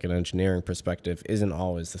from like an engineering perspective isn't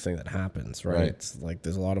always the thing that happens, right? It's like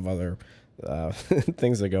there's a lot of other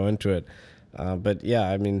things that go into it. But yeah,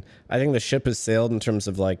 I mean, I think the ship has sailed in terms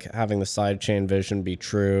of like having the sidechain vision be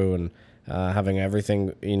true and having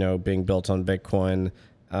everything, being built on Bitcoin.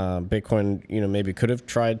 Bitcoin, maybe could have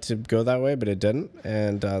tried to go that way, but it didn't.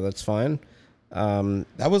 And that's fine.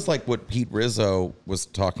 That was like what Pete Rizzo was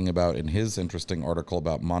talking about in his interesting article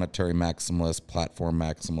about monetary maximalists, platform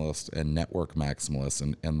maximalists, and network maximalists.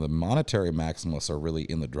 And the monetary maximalists are really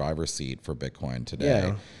in the driver's seat for Bitcoin today.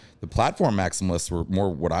 Yeah. The platform maximalists were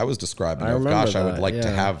more what I was describing. I would like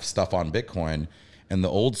to have stuff on Bitcoin. And the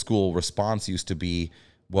old school response used to be,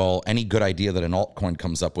 well, any good idea that an altcoin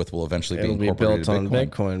comes up with will eventually be incorporated built on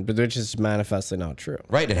Bitcoin, but which is manifestly not true.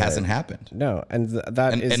 Right, it hasn't happened. No, and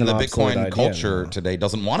that is and the Bitcoin culture today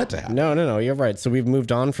doesn't want it to happen. No, you're right. So we've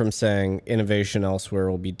moved on from saying innovation elsewhere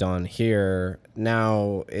will be done here.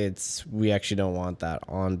 Now we actually don't want that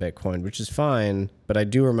on Bitcoin, which is fine. But I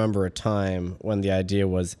do remember a time when the idea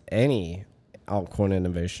was any altcoin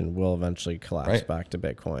innovation will eventually collapse back to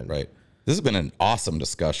Bitcoin. Right. This has been an awesome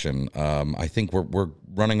discussion. I think we're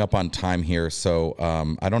running up on time here. So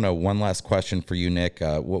I don't know. One last question for you, Nick.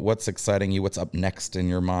 What's exciting you? What's up next in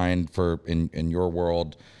your mind in your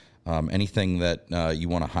world? Anything that you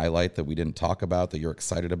want to highlight that we didn't talk about that you're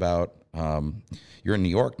excited about? You're in New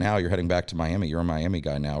York now. You're heading back to Miami. You're a Miami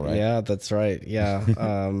guy now, right? Yeah, that's right. Yeah.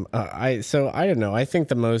 I don't know. I think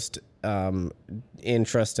the most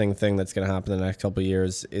interesting thing that's going to happen in the next couple of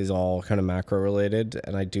years is all kind of macro related,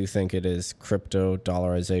 and I do think it is crypto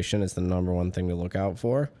dollarization is the number one thing to look out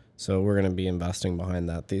for. So we're going to be investing behind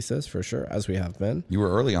that thesis for sure, as we have been. You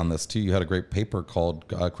were early on this too. You had a great paper called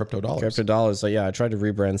Crypto Dollars. Crypto Dollars. So yeah, I tried to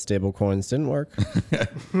rebrand stable coins. Didn't work.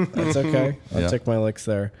 That's okay. I'll take my licks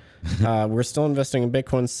there. We're still investing in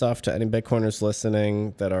Bitcoin stuff. To any Bitcoiners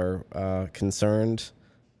listening that are concerned,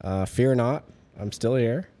 fear not. I'm still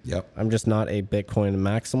here. Yep. I'm just not a Bitcoin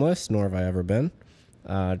maximalist, nor have I ever been.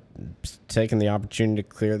 Taking the opportunity to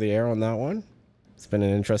clear the air on that one. It's been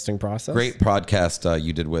an interesting process. Great podcast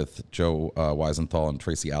you did with Joe Weisenthal and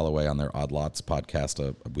Tracy Alloway on their Odd Lots podcast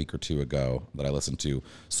a week or two ago that I listened to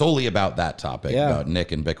solely about that topic, about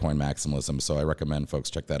Nick and Bitcoin maximalism. So I recommend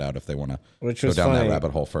folks check that out if they want to go down that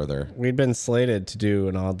rabbit hole further. We'd been slated to do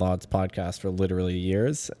an Odd Lots podcast for literally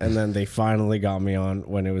years, and then they finally got me on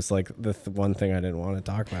when it was like the one thing I didn't want to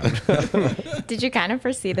talk about. Did you kind of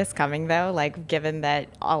foresee this coming though? Like, given that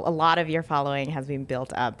a lot of your following has been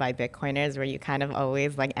built up by Bitcoiners, were you kind of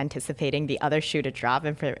always like anticipating the other shoe to drop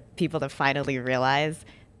and for people to finally realize,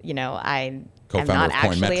 I am not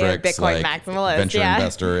actually a Bitcoin maximalist, venture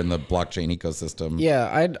investor in the blockchain ecosystem. Yeah,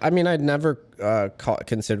 I'd never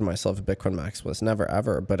considered myself a Bitcoin maximalist, never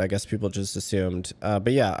ever. But I guess people just assumed.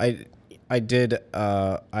 But yeah,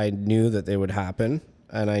 I knew that they would happen,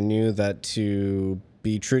 and I knew that to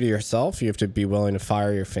be true to yourself, you have to be willing to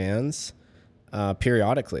fire your fans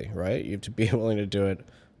periodically, right? You have to be willing to do it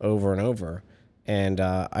over and over. And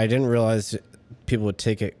I didn't realize people would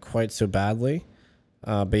take it quite so badly.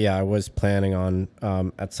 But yeah, I was planning on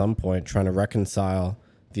at some point trying to reconcile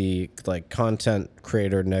the like content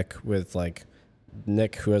creator Nick with like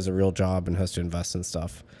Nick who has a real job and has to invest in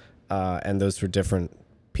stuff. And those were different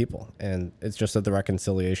people. And it's just that the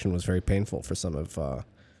reconciliation was very painful for some of the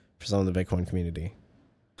Bitcoin community.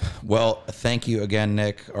 Well, thank you again,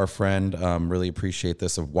 Nick, our friend. Really appreciate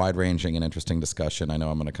this, a wide-ranging and interesting discussion. I know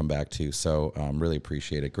I'm going to come back to, so really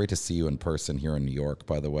appreciate it. Great to see you in person here in New York,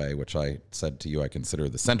 by the way, which I said to you I consider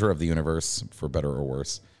the center of the universe, for better or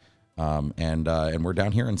worse. And we're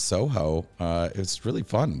down here in Soho. It's really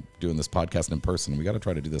fun doing this podcast in person. We got to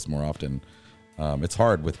try to do this more often. It's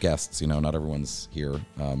hard with guests, not everyone's here,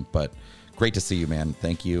 but great to see you, man.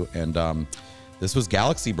 Thank you. And this was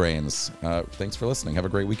Galaxy Brains. Thanks for listening. Have a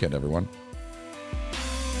great weekend, everyone.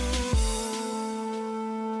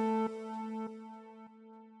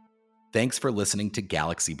 Thanks for listening to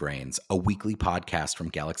Galaxy Brains, a weekly podcast from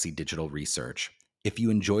Galaxy Digital Research. If you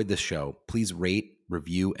enjoyed this show, please rate,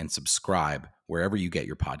 review, and subscribe wherever you get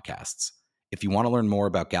your podcasts. If you want to learn more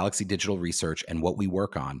about Galaxy Digital Research and what we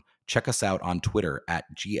work on, check us out on Twitter at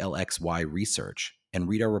GLXY Research and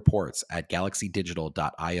read our reports at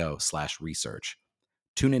galaxydigital.io/research.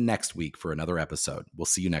 Tune in next week for another episode. We'll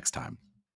see you next time.